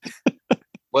 Dude,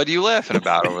 what are you laughing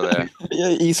about over there?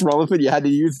 Yeah, East Rutherford, you had to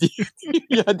use.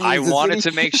 I wanted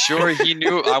to make sure he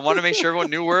knew. I wanted to make sure everyone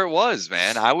knew where it was,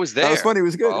 man. I was there. That was funny. It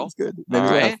was good. It was good. All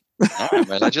right. All right,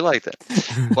 man. Glad you liked it.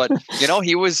 But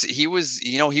he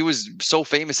was so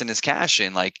famous in his cash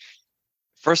in, like.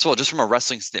 First of all, just from a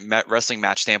wrestling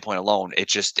match standpoint alone,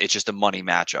 it's just a money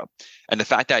matchup, and the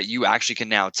fact that you actually can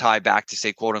now tie back to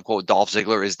say quote unquote Dolph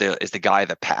Ziggler is the guy of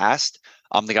the past.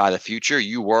 I'm the guy of the future.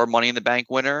 You were Money in the Bank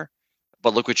winner,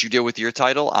 but look what you did with your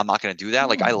title. I'm not going to do that.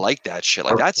 Like I like that shit.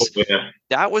 Like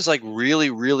that was like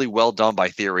really really well done by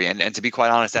Theory, and to be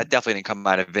quite honest, that definitely didn't come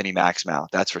out of Vinnie Mac's mouth.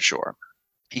 That's for sure.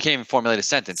 He can't even formulate a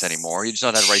sentence anymore. He just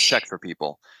knows how to write checks for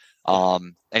people,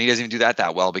 and he doesn't even do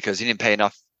that well because he didn't pay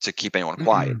enough to keep anyone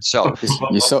quiet. So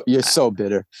you're so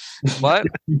bitter. What?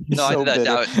 No,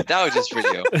 that was just for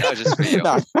you. That was just for you.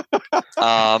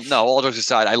 No, all jokes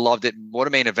aside, I loved it. What a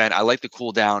main event. I like the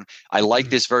cool down. I like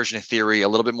this version of Theory, a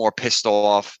little bit more pissed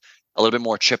off, a little bit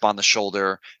more chip on the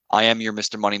shoulder. I am your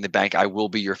Mr. Money in the Bank. I will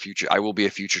be your future. I will be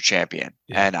a future champion.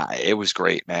 Yeah. And it was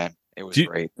great, man. It was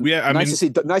great. Yeah, nice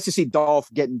to see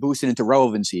Dolph getting boosted into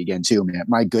relevancy again too, man.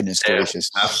 My goodness gracious,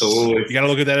 absolutely. You got to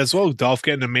look at that as well. Dolph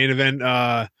getting a main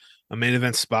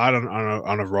event spot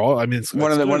on a Raw. I mean, it's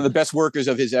one of the best workers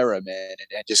of his era, man,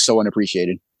 and just so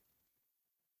unappreciated.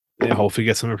 Yeah, hopefully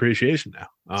get some appreciation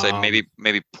now. So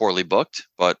maybe poorly booked,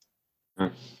 but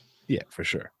Yeah, for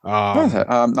sure.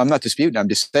 I'm not disputing. I'm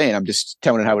just saying. I'm just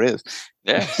telling it how it is.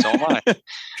 Yeah, so am I.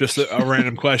 Just a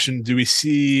random question. Do we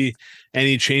see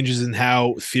any changes in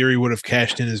how Theory would have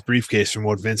cashed in his briefcase from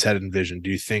what Vince had envisioned? Do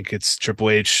you think it's Triple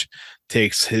H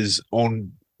takes his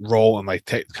own role and like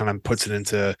kind of puts it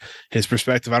into his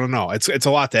perspective? I don't know. It's a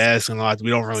lot to ask and a lot. We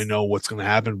don't really know what's going to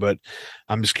happen, but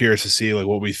I'm just curious to see like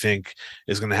what we think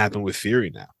is going to happen with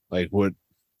Theory now. Like what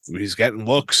he's getting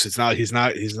looks. He's not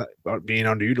being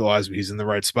underutilized, but he's in the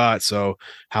right spot. So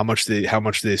how much they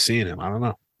see in him? I don't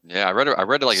know. Yeah, I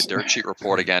read like a dirt sheet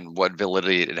report again. What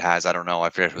validity it has, I don't know. I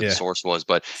forget what the source was,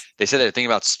 but they said they're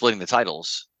thinking about splitting the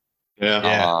titles.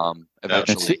 Yeah.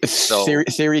 Eventually. So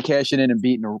Theory cashing in and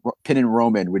pinning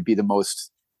Roman would be the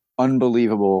most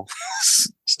unbelievable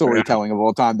storytelling of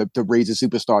all time to raise a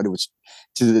superstar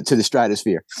to the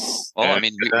stratosphere. Well, I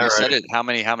mean, we said it how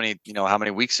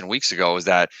many weeks and weeks ago is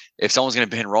that if someone's going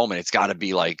to pin Roman, it's got to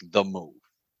be like the move.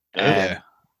 And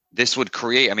this would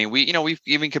create. I mean, we've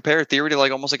even compared Theory to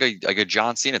like almost like a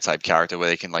John Cena type character where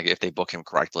they can like if they book him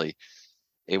correctly,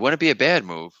 it wouldn't be a bad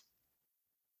move.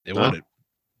 It wouldn't.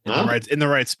 In the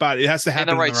right spot. It has to happen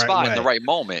in the right spot, way. in the right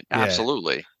moment. Yeah.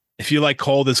 Absolutely. If you like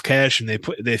called his cash and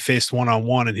they faced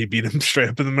 1-on-1 and he beat him straight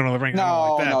up in the middle of the ring.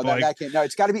 That can't. No,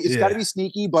 it's got to be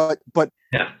sneaky, but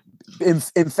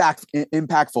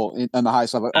impactful on the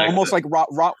highest level. Almost like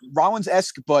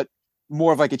Rollins-esque, but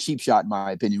more of like a cheap shot, in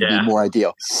my opinion, would be more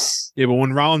ideal. Yeah, but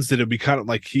when Rollins did it, we kind of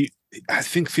like I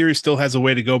think Theory still has a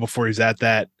way to go before he's at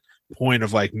that point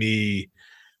of like me.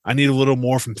 I need a little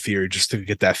more from Theory just to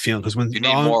get that feeling because when you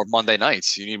need more Monday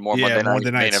nights, you need more Monday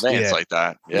nights main events like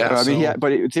that. Yeah, I mean,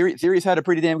 but Theory's had a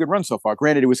pretty damn good run so far.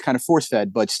 Granted, it was kind of force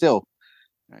fed, but still,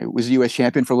 it was U.S.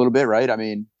 champion for a little bit, right? I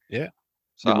mean, yeah.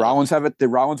 Did Rollins have it? Did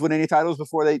Rollins win any titles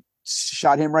before they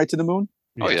shot him right to the moon?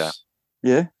 Yes.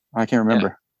 Yeah. I can't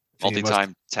remember. Yeah.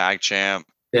 Multi-time tag champ.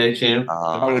 Tag champ.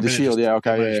 The Shield. Yeah.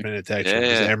 Okay. Tag champ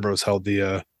because Ambrose held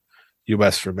the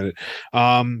U.S. for a minute.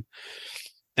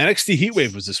 NXT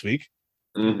Heatwave was this week.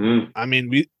 Mm-hmm. I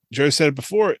mean, Joe said it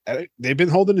before. They've been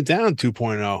holding it down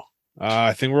 2.0.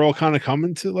 I think we're all kind of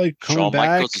coming back. Shawn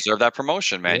Michaels deserve that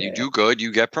promotion, man. You do good,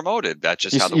 you get promoted. That's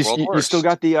just how the world works. You still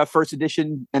got the first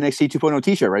edition NXT 2.0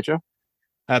 T-shirt, right, Joe?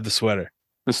 I have the sweater.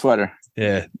 The sweater.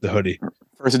 Yeah, the hoodie.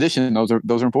 First edition. Those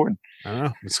are important. I don't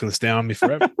know. It's gonna stay on me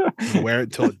forever. I'm gonna wear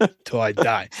it till I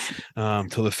die,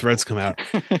 till the threads come out.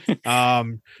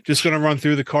 Just gonna run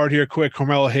through the card here quick.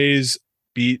 Carmelo Hayes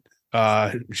beat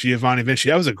Giovanni Vinci.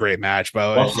 That was a great match, by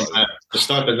the way. To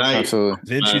start the night. Absolutely.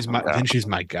 Vinci's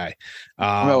my guy.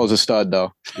 Melo's a stud,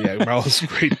 though. Yeah, Melo's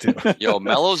great too. Yo,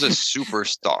 Melo's a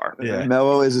superstar. Yeah,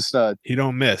 Melo is a stud. He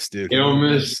don't miss, dude. He don't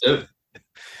miss.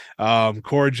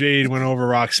 Cora Jade went over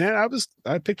Roxanne. I was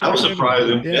surprised.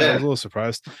 I was a little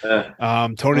surprised.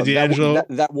 Tony D'Angelo.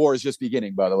 That war is just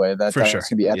beginning, by the way. That's sure.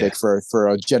 Gonna be epic for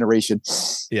a generation.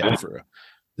 Yeah, for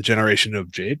the generation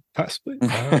of Jade, possibly.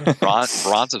 Bronze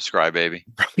subscribe, baby.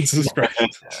 Bronze subscribe.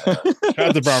 Shout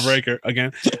out to Braun Breaker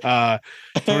again.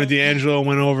 Tony D'Angelo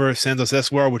went over Santos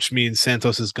Escobar, which means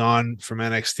Santos is gone from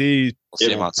NXT. We'll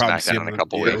see him on SmackDown in a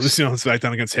couple weeks. We'll see him on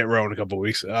SmackDown against Hit Row in a couple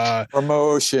weeks.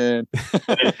 Promotion.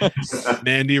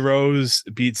 Mandy Rose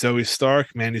beat Zoe Stark.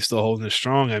 Mandy's still holding it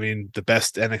strong. I mean, the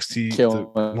best NXT,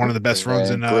 one of the best runs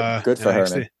in good for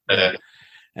NXT. Her,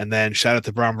 and then shout out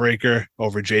to Braun Breaker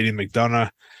over JD McDonough,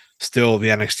 still the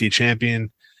NXT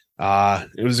champion.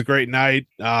 It was a great night.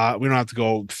 We don't have to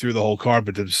go through the whole card,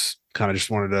 but just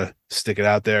wanted to stick it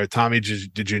out there. Tommy,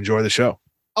 did you enjoy the show?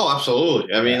 Oh,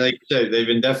 absolutely. I mean, like you said, they've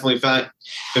been definitely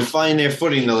finding their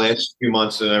footing the last few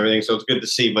months and everything. So it's good to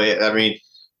see. But I mean,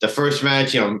 the first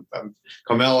match,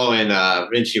 Carmelo and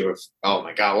Vinci were, oh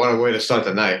my God, what a way to start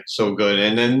the night. So good.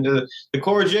 And then the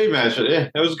Cora Jade match,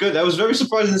 that was good. That was very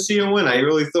surprising to see her win. I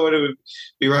really thought it would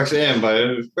be Roxanne, but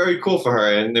it was very cool for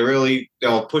her. And they're really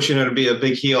pushing her to be a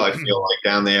big heel, I feel like,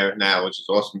 down there now, which is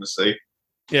awesome to see.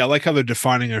 Yeah, I like how they're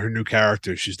defining her new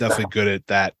character. She's definitely good at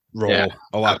that role,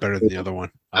 a lot better than the other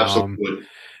one. Absolutely.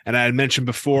 And I had mentioned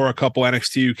before, a couple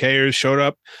NXT UKers showed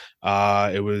up.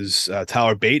 It was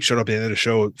Tyler Bate showed up at the end of the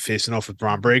show facing off with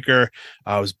Braun Breaker.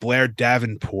 It was Blair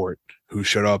Davenport who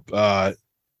showed up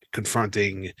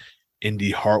confronting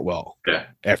Indy Hartwell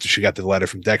after she got the letter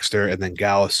from Dexter. And then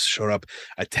Gallus showed up,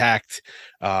 attacked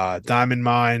Diamond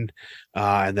Mine,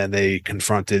 and then they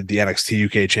confronted the NXT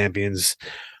UK champions,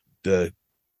 the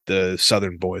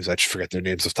Southern boys. I just forget their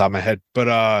names off the top of my head.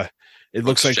 But it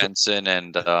looks like Jensen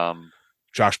and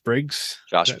Josh Briggs.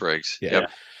 Briggs. Yeah.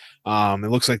 Yep. It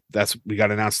looks like we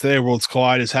got announced today. Worlds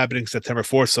Collide is happening September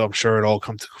 4th, so I'm sure it'll all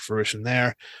come to fruition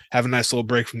there. Have a nice little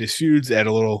break from these feuds, add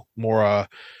a little more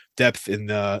depth in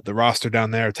the roster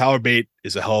down there. Tyler Bate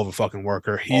is a hell of a fucking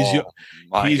worker. He's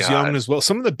young as well.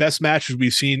 Some of the best matches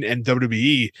we've seen in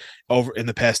WWE over in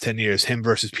the past 10 years. Him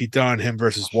versus Pete Dunne, him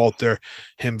versus Walter,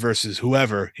 him versus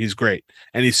whoever. He's great,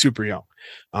 and he's super young.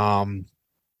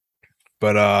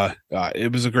 But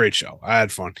it was a great show. I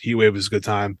had fun. Heatwave was a good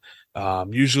time.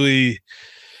 Usually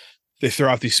they throw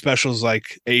out these specials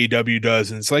like AEW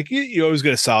does, and it's like you always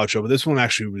get a solid show, but this one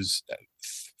actually was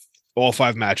all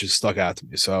 5 matches stuck out to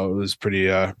me, so it was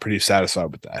pretty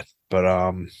satisfied with that.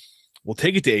 But we'll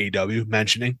take it to AEW.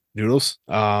 Mentioning Noodles,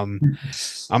 I'm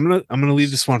gonna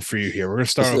leave this one for you here. We're gonna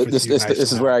start off with this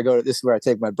is where I go. This is where I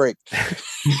take my break.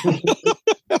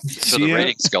 So the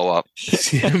ratings go up.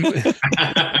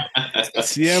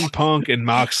 CM Punk and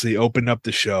Moxley opened up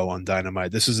the show on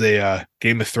Dynamite. This is a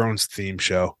Game of Thrones theme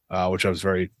show, which I was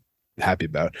very happy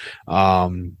about.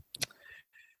 Well,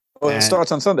 it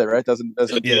starts on Sunday, right? Doesn't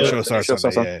the show starts on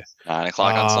Sunday. 9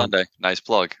 o'clock on Sunday. Nice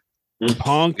plug.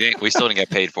 Punk. We still didn't get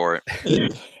paid for it.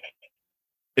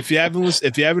 If you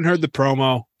haven't heard the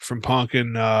promo from Punk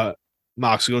and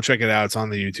Mox, go check it out. It's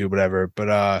on the YouTube, whatever.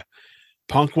 But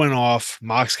Punk went off.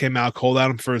 Mox came out, called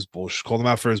him out for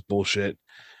his bullshit.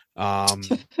 I'm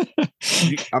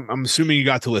assuming you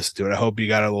got to listen to it. I hope you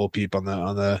got a little peep on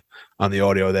the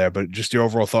audio there. But just your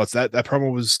overall thoughts. That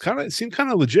promo was seemed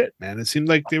kind of legit, man. It seemed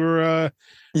like they were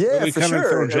really for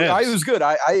sure. It was good.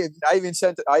 I even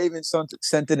sent it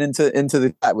into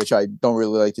the chat, which I don't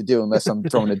really like to do unless I'm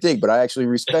throwing a dig, but I actually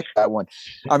respect that one.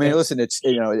 I mean, listen, it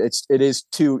is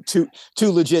two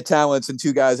legit talents and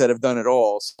 2 guys that have done it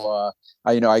all. So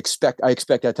I expect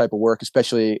that type of work,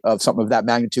 especially of something of that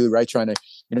magnitude, right? Trying to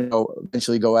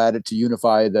eventually go at it to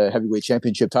unify the heavyweight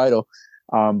championship title.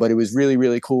 But it was really,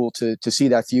 really cool to see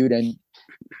that feud. And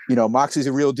Moxley's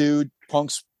a real dude.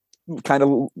 Punk's kind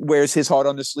of wears his heart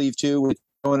on the sleeve too,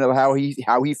 knowing how he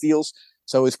feels.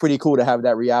 So it's pretty cool to have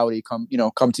that reality come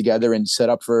together and set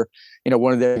up for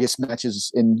one of their biggest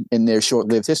matches in their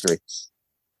short-lived history.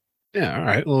 Yeah, all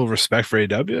right. A little respect for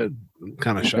AW.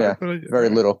 Kind of shocked. Yeah, very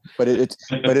little, but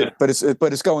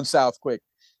it's going south quick.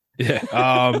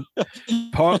 Yeah.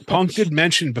 Punk did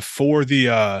mention before he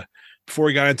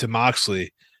got into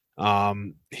Moxley,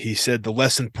 he said the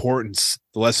less important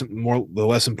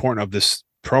of this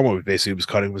promo basically was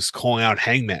cutting was calling out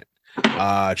Hangman,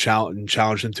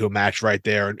 challenged him to a match right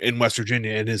there in West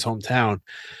Virginia in his hometown.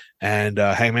 And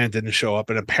Hangman didn't show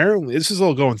up. And apparently, this is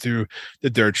all going through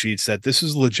the dirt sheets that this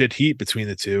is legit heat between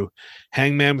the two.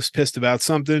 Hangman was pissed about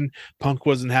something. Punk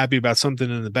wasn't happy about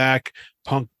something in the back.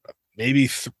 Punk maybe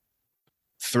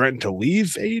threatened to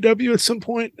leave AEW at some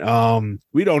point.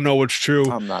 We don't know what's true.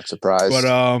 I'm not surprised.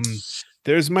 But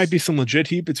there's might be some legit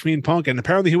heat between Punk. And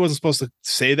apparently, he wasn't supposed to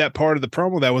say that part of the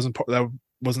promo. That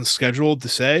wasn't scheduled to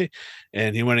say.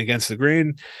 And he went against the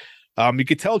grain. You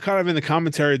could tell kind of in the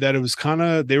commentary that it was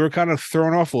they were kind of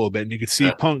thrown off a little bit, and you could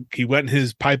see Punk, he went in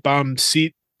his pipe bomb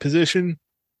seat position.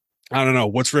 I don't know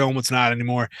what's real and what's not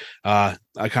anymore. I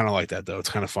kind of like that though. It's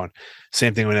kind of fun.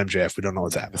 Same thing with MJF. We don't know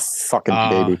what's happening. Fucking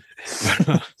baby.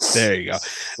 There you go.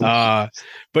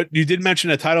 But you did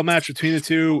mention a title match between the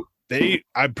two.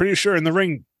 I'm pretty sure in the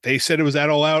ring, they said it was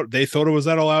at All Out. They thought it was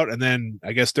at All Out. And then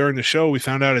I guess during the show, we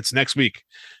found out it's next week.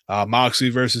 Moxley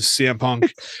versus CM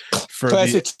Punk for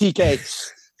classic TK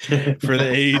for the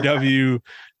AEW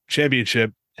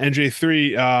championship.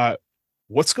 NJ3,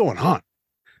 what's going on?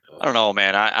 I don't know,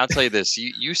 man. I'll tell you this.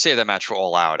 You say that match for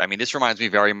All Out. I mean, this reminds me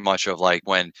very much of like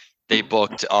when they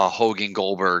booked Hogan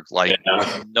Goldberg, like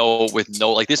with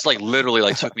no, like this, like literally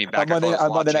like took me back. I'm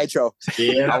on the Nitro.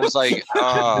 I was like,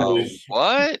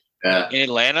 what? In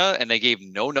Atlanta, and they gave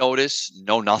no notice,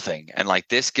 no nothing. And like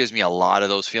this gives me a lot of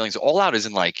those feelings. All Out is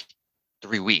in like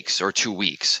 3 weeks or 2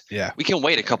 weeks. Yeah. We can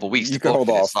wait a couple weeks you to can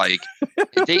hold off. Like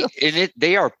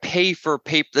they are pay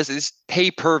this is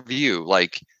pay per view.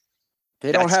 Like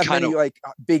they don't have many like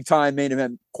big time main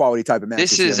event quality type of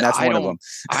matches. That's one of them.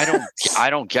 I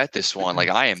don't get this one. Like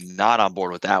I am not on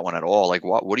board with that one at all. Like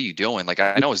what are you doing? Like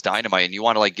I know it's Dynamite and you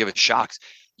want to like give it shocks.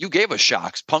 You gave us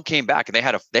shocks. Punk came back and they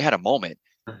had a moment.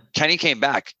 Kenny came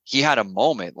back. He had a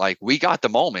moment. Like we got the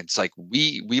moments. Like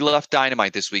we left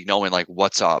Dynamite this week knowing like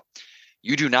what's up.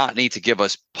 You do not need to give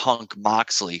us Punk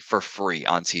Moxley for free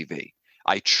on TV.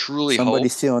 I truly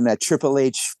somebody's hope feeling that Triple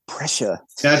H pressure.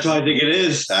 That's what I think it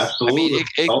is. Absolutely. I mean,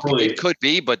 it could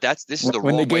be, but this is the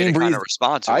wrong way to kind of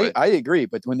respond to it. I agree,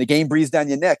 but when the game breathes down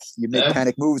your neck, you make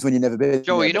panic moves when you never been.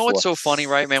 Joe, you know what's so funny,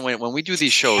 right, man? When we do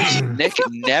these shows, Nick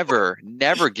never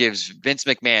gives Vince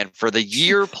McMahon for the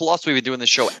year plus we've been doing the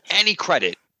show any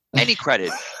credit.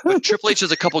 But Triple H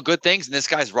does a couple good things, and this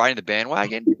guy's riding the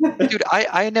bandwagon. Dude,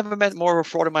 I never met more of a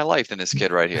fraud in my life than this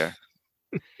kid right here.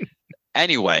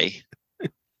 Anyway,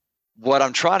 what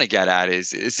I'm trying to get at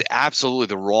is absolutely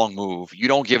the wrong move. You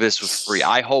don't give this for free.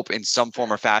 I hope in some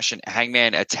form or fashion,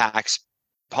 Hangman attacks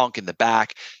Punk in the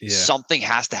back. Yeah. Something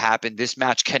has to happen. This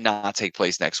match cannot take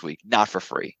place next week. Not for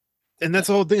free. And that's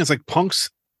the whole thing. It's like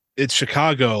it's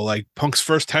Chicago. Like Punk's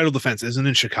first title defense isn't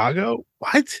in Chicago.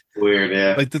 What? Weird,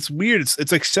 yeah. Like that's weird.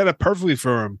 It's like set up perfectly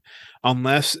for him,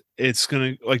 unless it's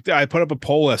gonna like I put up a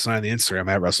poll last night on the Instagram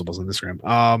at WrestleBuzz on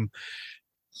Instagram.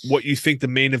 What you think the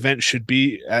main event should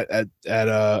be at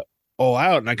All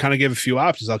Out, and I kind of gave a few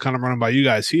options. I'll kind of run them by you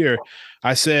guys here.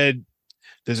 I said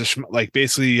there's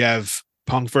basically you have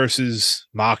Punk versus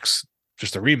Mox,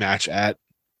 just a rematch at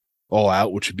All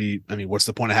Out, which would be, I mean, what's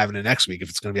the point of having it next week if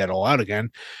it's going to be at All Out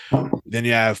again? Then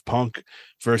you have Punk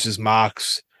versus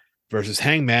Mox versus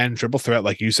Hangman, triple threat,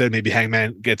 like you said. Maybe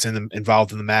Hangman gets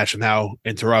involved in the match and now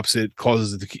interrupts it,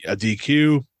 causes a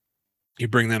DQ. You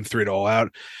bring them three to All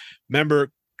Out.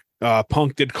 Remember,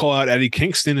 Punk did call out Eddie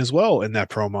Kingston as well in that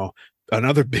promo.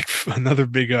 Another big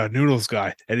noodles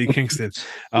guy, Eddie Kingston.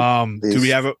 Do we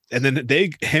have and then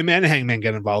him and Hangman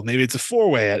get involved? Maybe it's a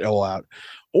 4-way at All Out,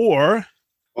 or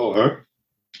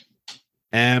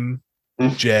MJF,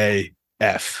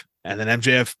 and then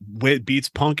MJF beats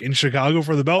Punk in Chicago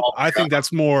for the belt. I think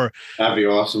that's more. That'd be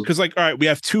awesome. Because, like, all right, we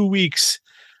have 2 weeks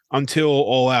until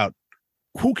All Out.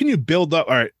 Who can you build up?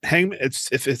 All right, Hangman.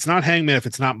 If it's not Hangman, if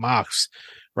it's not Mox,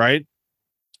 right?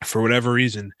 For whatever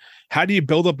reason, how do you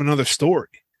build up another story?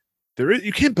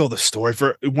 You can't build a story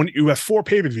for when you have 4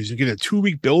 pay-per-views. You get a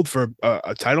 2-week build for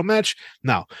a title match.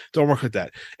 No, don't work with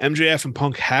that. MJF and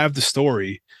Punk have the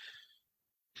story.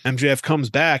 MJF comes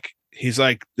back. He's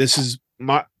like, "This is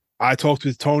my." I talked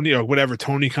with Tony or whatever.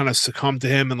 Tony kind of succumbed to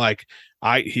him, and like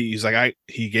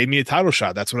he gave me a title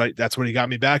shot. That's what he got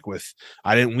me back with.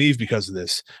 I didn't leave because of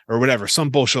this or whatever, some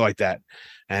bullshit like that.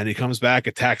 And he comes back,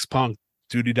 attacks Punk,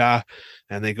 doo-dee-da,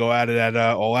 and they go at it at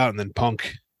All Out, and then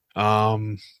Punk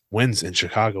wins in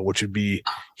Chicago, which would be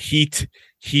heat,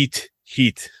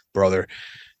 brother.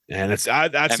 And that's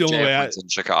MJF the only way. In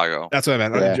Chicago. That's what I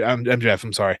meant. Yeah. MJF.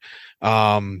 I'm sorry.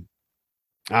 I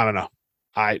don't know.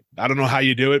 I don't know how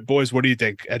you do it, boys. What do you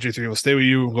think? EJ3, we'll stay with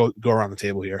you and go around the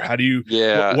table here. How do you?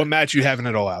 Yeah. What match you having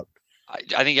it All Out?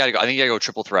 I think you gotta go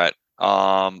triple threat.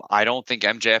 I don't think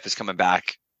MJF is coming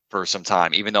back for some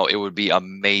time, even though it would be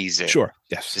amazing. Sure.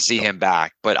 Yes. To see him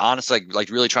back, but honestly, like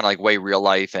really trying to like weigh real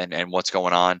life and what's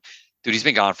going on. Dude, he's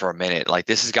been gone for a minute. Like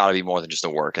this has got to be more than just a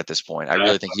work at this point. I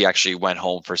really think he actually went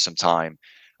home for some time.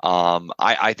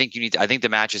 I think I think the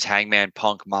match is Hangman,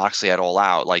 Punk, Moxley at All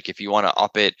Out. Like if you want to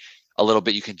up it a little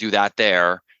bit, you can do that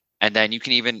there. And then you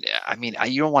can even, I mean,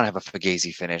 you don't want to have a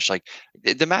Fugazi finish. Like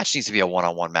the match needs to be a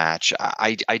one-on-one match.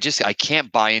 I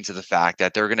can't buy into the fact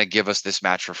that they're going to give us this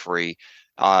match for free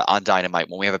on Dynamite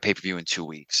when we have a pay-per-view in 2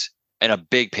 weeks and a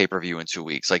big pay-per-view in 2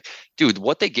 weeks. Like, dude,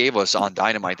 what they gave us on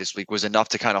Dynamite this week was enough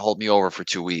to kind of hold me over for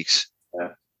 2 weeks.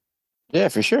 Yeah,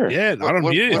 for sure. Yeah, I don't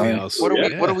need anything else. What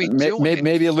are we doing?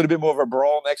 Maybe a little bit more of a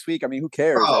brawl next week. I mean, who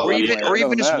cares? Or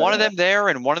even just one of them there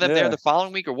and one of them there the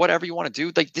following week, or whatever you want to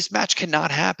do. Like this match cannot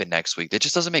happen next week. It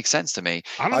just doesn't make sense to me.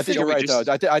 I think you're right, though.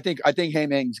 I think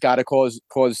Heyman's got to cause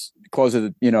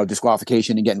a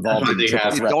disqualification and get involved in the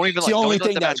triple threat. Don't even let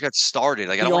the match get started.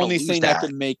 Like I don't the only thing that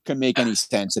can make any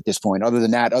sense at this point. Other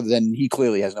than he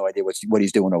clearly has no idea what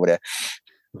he's doing over there.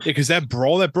 Yeah, because that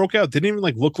brawl that broke out didn't even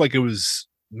like look like it was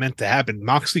meant to happen.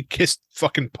 Moxley kissed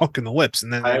fucking Punk in the lips,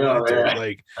 and then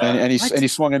and he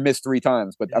swung and missed 3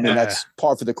 times. But I mean, that's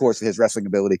par for the course of his wrestling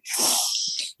ability.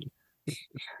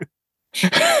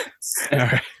 All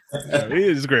right, he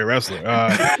is a great wrestler.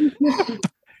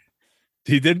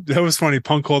 He did. That was funny.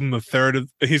 Punk called him the third.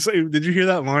 He's like, did you hear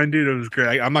that line, dude? It was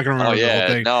great. I'm not gonna remember the whole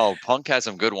thing. No, Punk has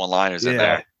some good one-liners in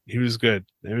there. He was good.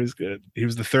 It was good. He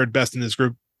was the third best in this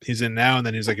group he's in now, and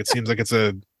then he's like, it seems like it's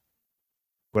a.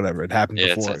 Whatever it happened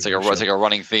before. It's like a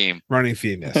running theme. Running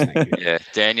theme, yes. Thank you. Yeah,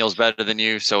 Daniel's better than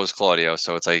you, so is Claudio.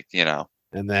 So it's like,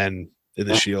 And then in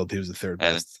the Shield, he was the third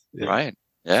best. Yeah. Right.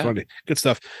 Yeah. Funny. Good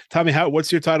stuff. Tommy,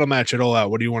 what's your title match at All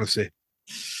Out? What do you want to see?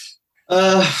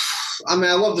 I mean,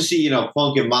 I'd love to see,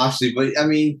 Punk and Moxley, but I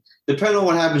mean, depending on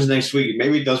what happens next week,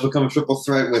 maybe it does become a triple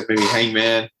threat with maybe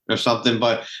Hangman or something.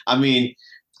 But I mean,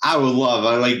 I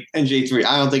like NJ3.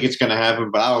 I don't think it's going to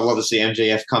happen, but I would love to see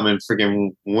MJF come and freaking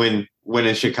win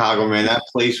in Chicago, man. That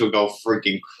place would go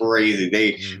freaking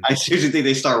crazy. I seriously think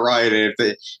they start rioting.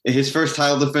 If his first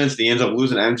title defense, he ends up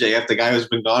losing MJF, the guy who's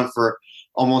been gone for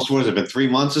almost, what has it been, 3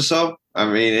 months or so? I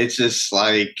mean, it's just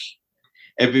like,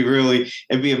 it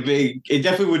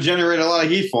definitely would generate a lot of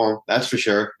heat for him. That's for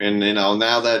sure. And, now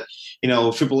that,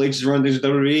 Triple H is running things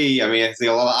with WWE, I mean, I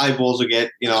think a lot of eyeballs will get,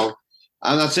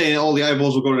 I'm not saying all the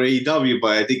eyeballs will go to AEW,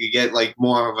 but I think you get like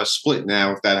more of a split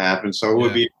now if that happens. So it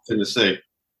would be interesting to see.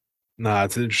 Nah,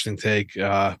 it's an interesting take.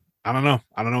 I don't know.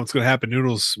 I don't know what's going to happen.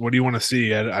 Noodles, what do you want to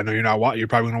see? I know you're not. You're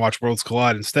probably going to watch Worlds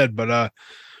Collide instead. But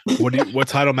what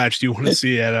title match do you want to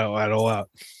see at All Out?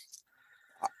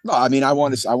 No, I mean, I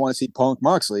want to see Punk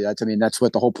Moxley. I mean, that's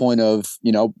what the whole point of,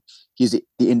 he's the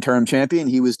interim champion.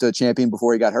 He was the champion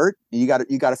before he got hurt. You got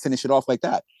to finish it off like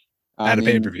that. At a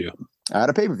pay-per-view. At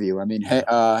a pay-per-view. I mean,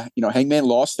 Hangman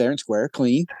lost fair and square,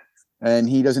 clean, and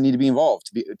he doesn't need to be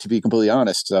involved, to be completely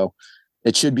honest. So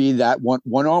it should be that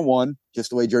one-on-one, just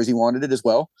the way Jersey wanted it as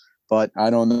well. But I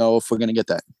don't know if we're going to get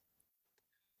that.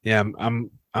 Yeah,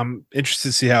 I'm interested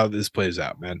to see how this plays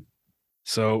out, man.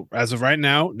 So as of right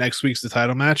now, next week's the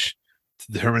title match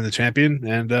to determine the champion,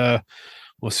 and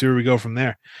we'll see where we go from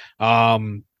there. I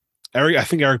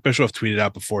think Eric Bischoff tweeted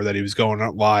out before that he was going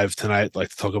out live tonight, like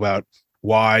to talk about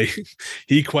why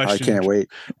he questioned. I can't wait.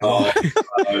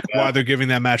 Why they're giving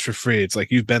that match for free. It's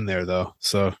like, you've been there though,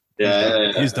 so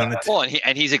he's done it. Well,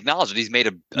 and he's acknowledged that he's made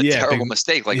a terrible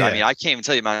mistake. Like, I mean, I can't even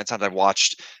tell you the amount of times I've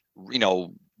watched,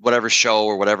 whatever show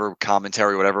or whatever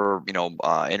commentary, whatever,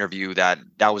 interview that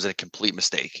was a complete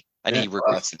mistake. And he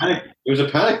regrets it. It was a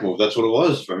panic move. That's what it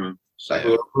was from him.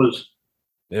 Exactly what it was.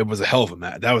 It was a hell of a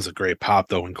match. That was a great pop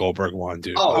though when Goldberg won,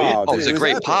 dude. It was a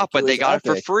great pop, but they got it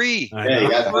for free.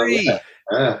 Yeah, free.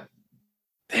 Yeah.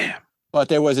 Damn. But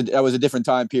that was a different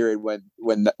time period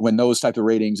when those type of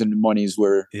ratings and monies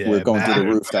were going through the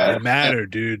roof. It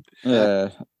mattered, dude. Yeah,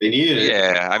 they needed it.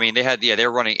 Yeah, I mean, they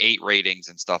were running 8 ratings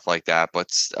and stuff like that.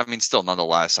 But I mean, still,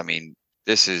 nonetheless, I mean,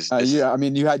 this is. I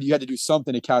mean, you had to do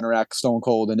something to counteract Stone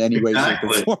Cold in any way.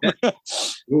 Exactly.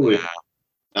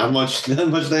 Not much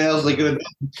else they could have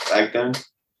done back then.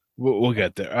 We'll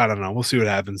get there. I don't know. We'll see what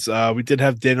happens. We did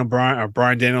have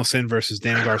Bryan Danielson versus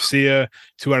Dan Garcia,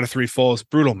 2 out of 3 falls,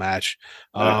 brutal match.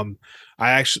 I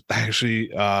actually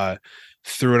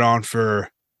threw it on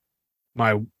for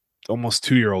my almost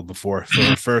 2-year-old before for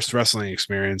her first wrestling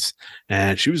experience,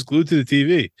 and she was glued to the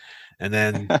TV. And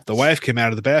then the wife came out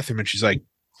of the bathroom, and she's like,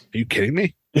 "Are you kidding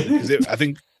me?" I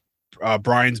think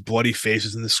Brian's bloody face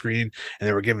was in the screen, and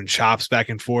they were giving chops back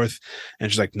and forth,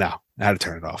 and she's like, "No, I had to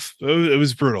turn it off." It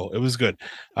was brutal. It was good.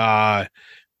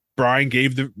 Brian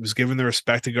was giving the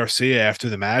respect to Garcia after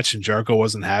the match, and Jericho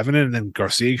wasn't having it, and then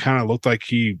Garcia kind of looked like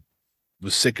he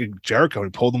was sick of Jericho. He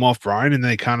pulled him off Brian, and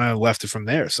they kind of left it from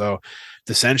there. So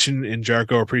dissension in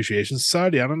Jericho Appreciation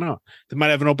Society, I don't know. They might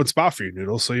have an open spot for you,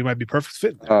 Noodles, so you might be perfect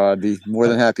fit. I'd be more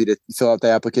than happy to fill out the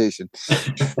application.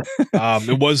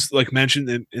 It was like mentioned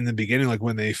in the beginning, like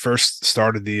when they first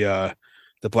started the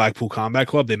Blackpool Combat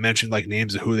Club, they mentioned like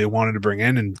names of who they wanted to bring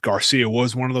in, and Garcia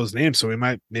was one of those names. So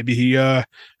maybe he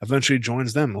eventually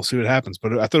joins them. We'll see what happens.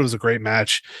 But I thought it was a great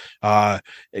match.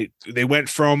 They went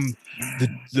from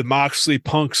the Moxley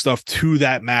Punk stuff to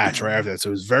that match right after that. So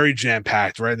it was very jam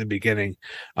packed right in the beginning,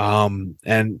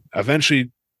 and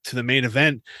eventually to the main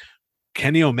event.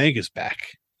 Kenny Omega's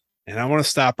back, and I want to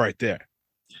stop right there.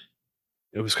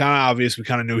 It was kind of obvious. We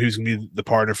kind of knew he was going to be the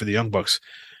partner for the Young Bucks,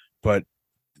 but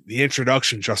the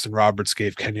introduction Justin Roberts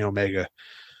gave Kenny Omega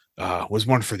was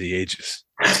one for the ages.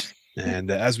 And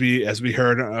as we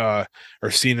heard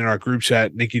or seen in our group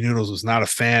chat, Nikki Noodles was not a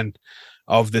fan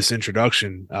of this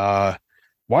introduction.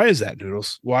 Why is that,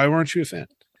 Noodles? Why weren't you a fan?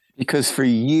 Because for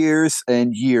years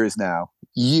and years now,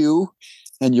 you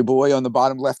and your boy on the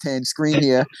bottom left-hand screen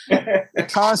here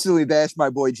constantly bashed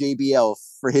my boy JBL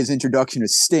for his introduction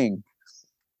of Sting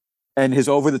and his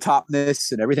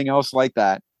over-the-topness and everything else like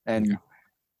that. And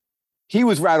he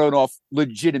was rattling off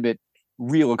legitimate,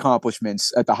 real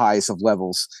accomplishments at the highest of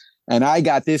levels. And I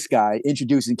got this guy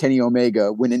introducing Kenny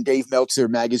Omega, winning Dave Meltzer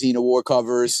magazine award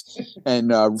covers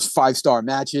and 5-star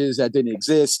matches that didn't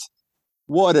exist.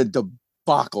 What a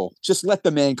debacle. Just let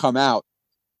the man come out.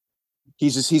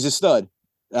 He's a stud.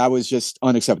 That was just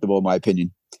unacceptable in my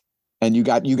opinion. And you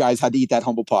guys had to eat that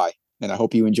humble pie. And I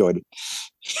hope you enjoyed it.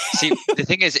 See, the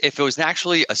thing is, if it was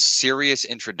actually a serious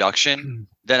introduction,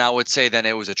 then I would say then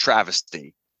it was a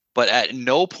travesty. But at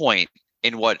no point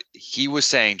in what he was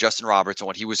saying, Justin Roberts, and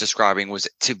what he was describing was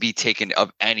to be taken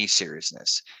of any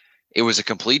seriousness. It was a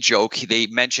complete joke. They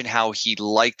mentioned how he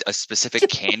liked a specific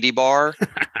candy bar.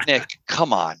 Nick,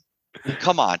 come on.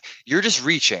 You're just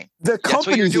reaching. The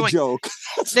company's a joke.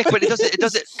 Nick, but it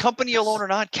doesn't company alone or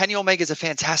not, Kenny Omega is a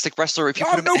fantastic wrestler if you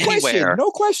put him anywhere.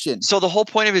 No question. So the whole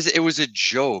point of it was a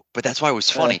joke, but that's why it was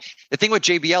funny. The thing with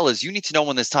JBL is you need to know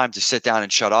when there's time to sit down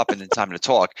and shut up and then time to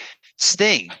talk.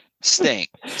 Sting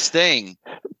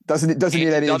doesn't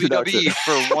need any introduction.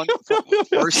 WWE for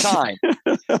first time.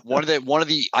 One of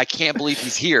the I can't believe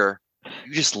he's here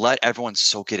You just let everyone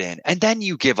soak it in, and then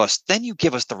you give us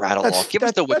the rattle off. Give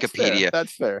us the Wikipedia.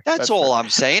 That's fair. That's all I'm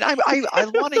saying. I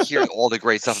want to hear all the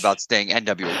great stuff about Sting,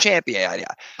 NWA champion,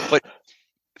 but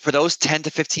for those 10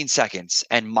 to 15 seconds,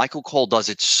 and Michael Cole does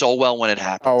it so well when it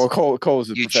happens. Oh, well,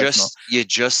 Cole's a professional. You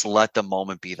just let the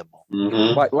moment be the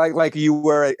moment. Like you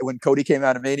were when Cody came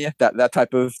out of Mania. That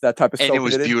type of. And it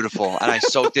was beautiful, and I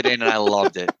soaked it in, and I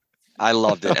loved it.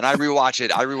 And I rewatch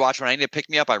it. When I need to pick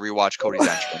me up. I rewatch Cody's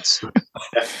entrance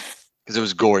because it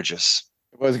was gorgeous.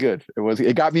 It was good.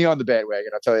 It got me on the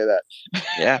bandwagon. I'll tell you that.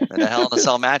 Yeah, and the Hell in a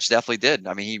Cell match definitely did.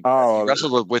 I mean, he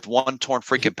wrestled with one torn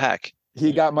freaking pec.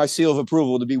 He got my seal of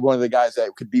approval to be one of the guys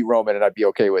that could beat Roman, and I'd be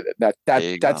okay with it. That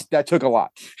took a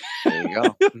lot. There you go.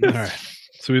 All right,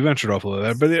 so we ventured off a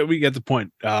little bit, but we get the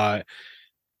point.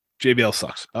 JBL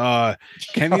sucks.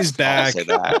 Kenny's back.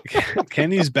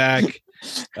 Kenny's back.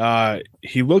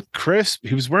 He looked crisp.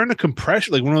 He was wearing a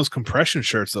compression, like one of those compression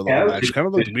shirts. The match kind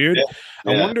of looked weird. Yeah.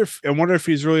 I wonder if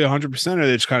he's really 100%, or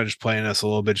they're just kind of playing us a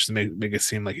little bit just to make it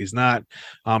seem like he's not.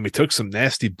 He took some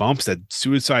nasty bumps. That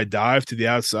suicide dive to the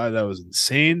outside, that was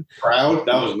insane. Crowd,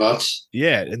 that was nuts.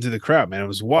 Yeah, into the crowd, man. It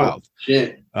was wild. Oh,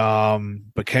 shit.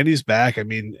 But Kenny's back. I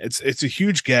mean, it's a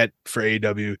huge get for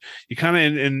AEW. You kind of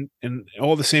in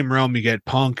all the same realm. You get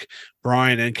Punk,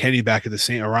 Bryan, and Kenny back at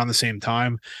around the same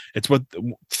time. It's what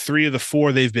 3 of the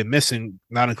 4 they've been missing,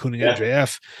 not including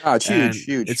MJF. Oh, it's huge.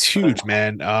 It's huge,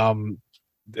 man.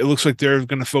 It looks like they're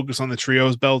going to focus on the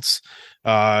trios belts.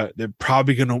 It's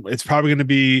probably going to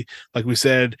be, like we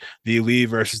said, the Elite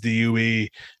versus the UE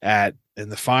in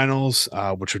the finals,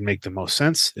 which would make the most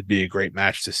sense. It'd be a great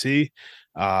match to see.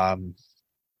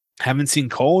 Haven't seen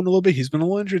Cole in a little bit. He's been a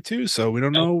little injured too, so we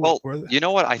don't know. Well, you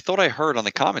know what? I thought I heard on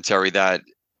the commentary that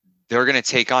they're going to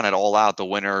take on at All Out the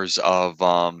winners of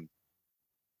Will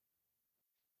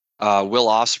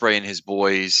Ospreay and his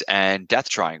boys and Death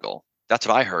Triangle. That's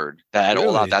what I heard. That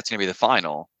All Out, that's going to be the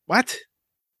final. What?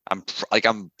 I'm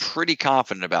pretty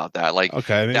confident about that. Like,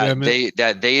 okay,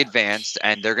 that they advanced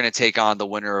and they're going to take on the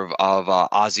winner of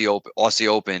Aussie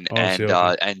Open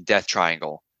and Death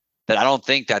Triangle. That I don't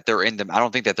think that they're in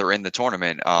the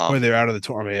tournament. Or they're out of the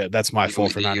tournament. Yeah, that's my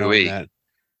fault for not knowing that.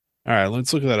 All right,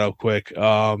 let's look at that up quick.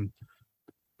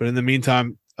 But in the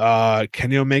meantime,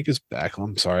 Kenny Omega's back.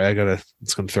 I'm sorry,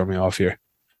 it's gonna throw me off here.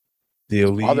 The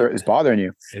Elite is bothering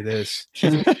you. It is.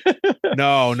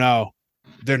 No,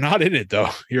 they're not in it though.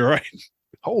 You're right.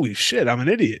 Holy shit, I'm an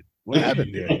idiot. What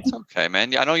happened here? It's okay,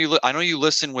 man. I know you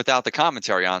listen without the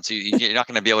commentary on, so you're not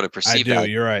going to be able to perceive that.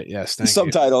 You're right. Yes, thank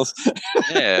subtitles. You.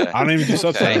 Yeah, I don't even do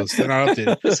subtitles. They're not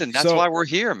updated. Listen, that's why we're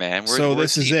here, man.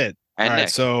 This is it. All right,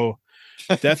 so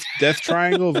Death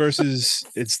Triangle versus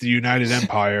it's the United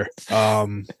Empire.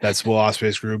 That's Will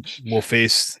Ospreay's group. Will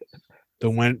face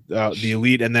the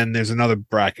Elite, and then there's another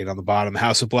bracket on the bottom.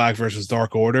 House of Black versus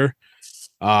Dark Order.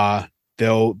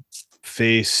 They'll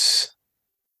face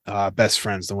Best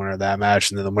Friends, the winner of that match,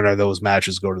 and then the winner of those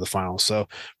matches go to the finals. So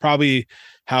probably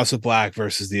House of Black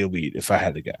versus the Elite, if I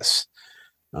had to guess.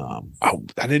 I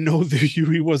didn't know the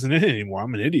UE wasn't in it anymore.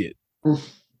 I'm an idiot.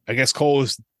 I guess Cole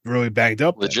is really banged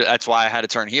up. Legit, that's why I had to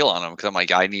turn heel on him because I'm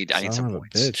like, I need some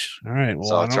points. Bitch. All right. Well,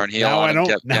 so I'll turn heel on him.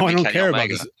 Now I don't care about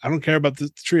this. I don't care about the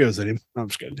trios anymore. No, I'm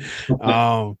just kidding.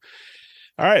 All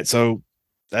right. So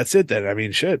that's it then. I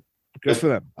mean, shit. Good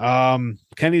for them.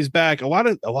 Kenny's back. A lot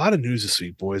of news this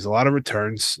week, boys. A lot of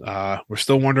returns. We're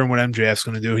still wondering what MJF's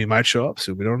going to do. He might show up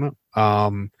soon. We don't know.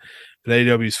 But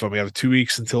AEW is fun. We have 2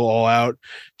 weeks until All Out.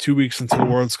 2 weeks until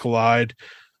Worlds Collide.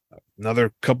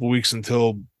 Another couple weeks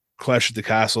until Clash at the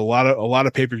Castle. A lot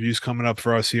of pay-per-views coming up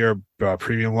for us here.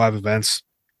 Premium live events.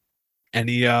 And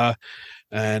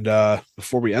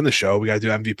before we end the show, we got to do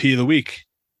MVP of the week.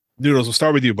 Noodles, we'll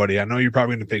start with you, buddy. I know you're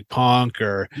probably going to pick Punk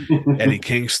or Eddie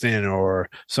Kingston or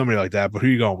somebody like that, but who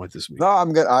are you going with this week? No,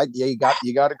 I'm good. You got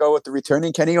to go with the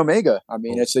returning Kenny Omega. I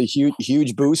mean, it's a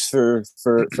huge boost for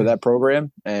that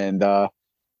program, and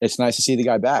it's nice to see the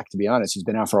guy back. To be honest, he's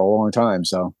been out for a long time,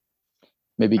 so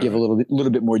maybe give a little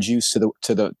bit more juice to the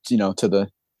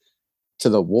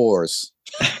wars.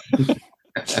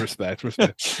 Respect.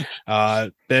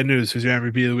 Bad news. Who's your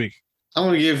MVP of the week? I'm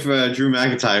going to give Drew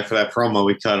McIntyre for that promo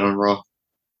we cut on Raw.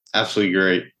 Absolutely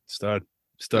great. Stud.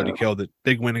 He killed it.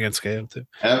 Big win against KO too.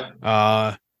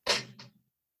 Yep.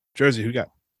 Jersey, who got?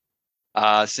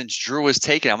 Since Drew was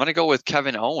taken, I'm going to go with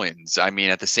Kevin Owens. I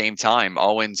mean, at the same time,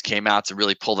 Owens came out to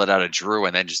really pull that out of Drew,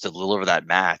 and then just to deliver that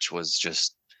match was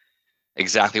just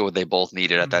exactly what they both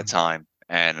needed at that time.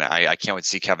 And I can't wait to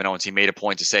see Kevin Owens. He made a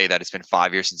point to say that it's been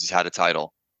 5 years since he's had a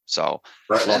title. So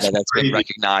that's been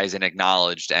recognized and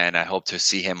acknowledged, and I hope to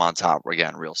see him on top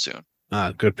again real soon.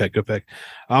 Good pick.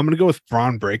 I'm going to go with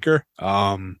Braun Breaker.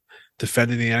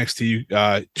 defending the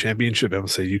NXT championship. I would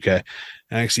say UK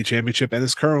NXT championship and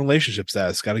his current relationship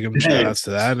status. Got to give him shout outs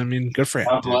to that. I mean, good for him.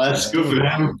 That's good for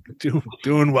him.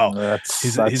 Doing well.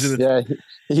 He's at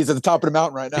the top of the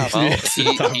mountain right now. Well, he's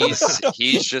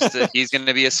going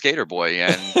to be a skater boy,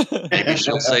 and maybe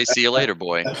she'll say, "See you later,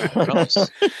 boy." Who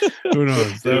knows? Who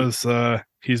knows?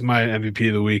 He's my MVP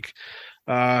of the week.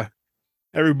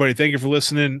 Everybody, thank you for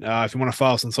listening. If you want to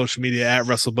follow us on social media, at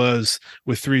WrestleBuzz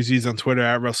with 3 Z's on Twitter,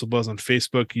 at WrestleBuzz on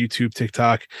Facebook, YouTube,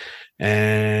 TikTok,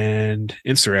 and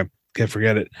Instagram. Can't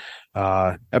forget it.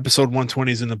 Episode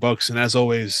 120 is in the books. And as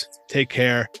always, take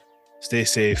care, stay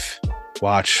safe,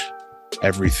 watch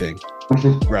everything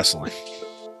wrestling.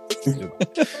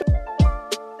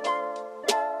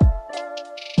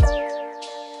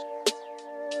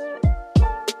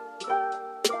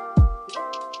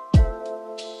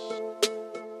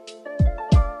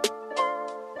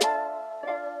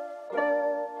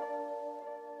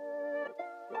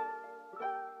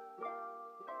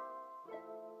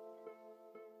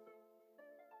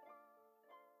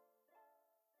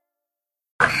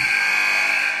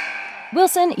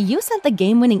 Wilson, you sent the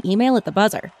game-winning email at the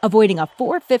buzzer, avoiding a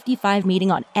 4:55 meeting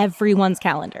on everyone's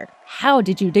calendar. How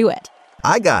did you do it?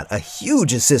 I got a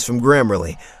huge assist from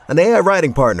Grammarly, an AI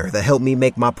writing partner that helped me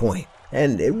make my point.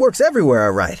 And it works everywhere I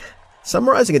write.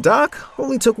 Summarizing a doc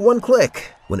only took 1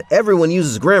 click. When everyone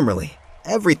uses Grammarly,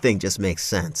 everything just makes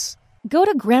sense. Go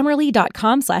to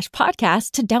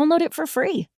Grammarly.com/podcast to download it for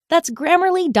free. That's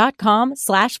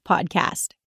Grammarly.com/podcast.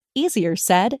 Easier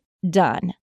said, done.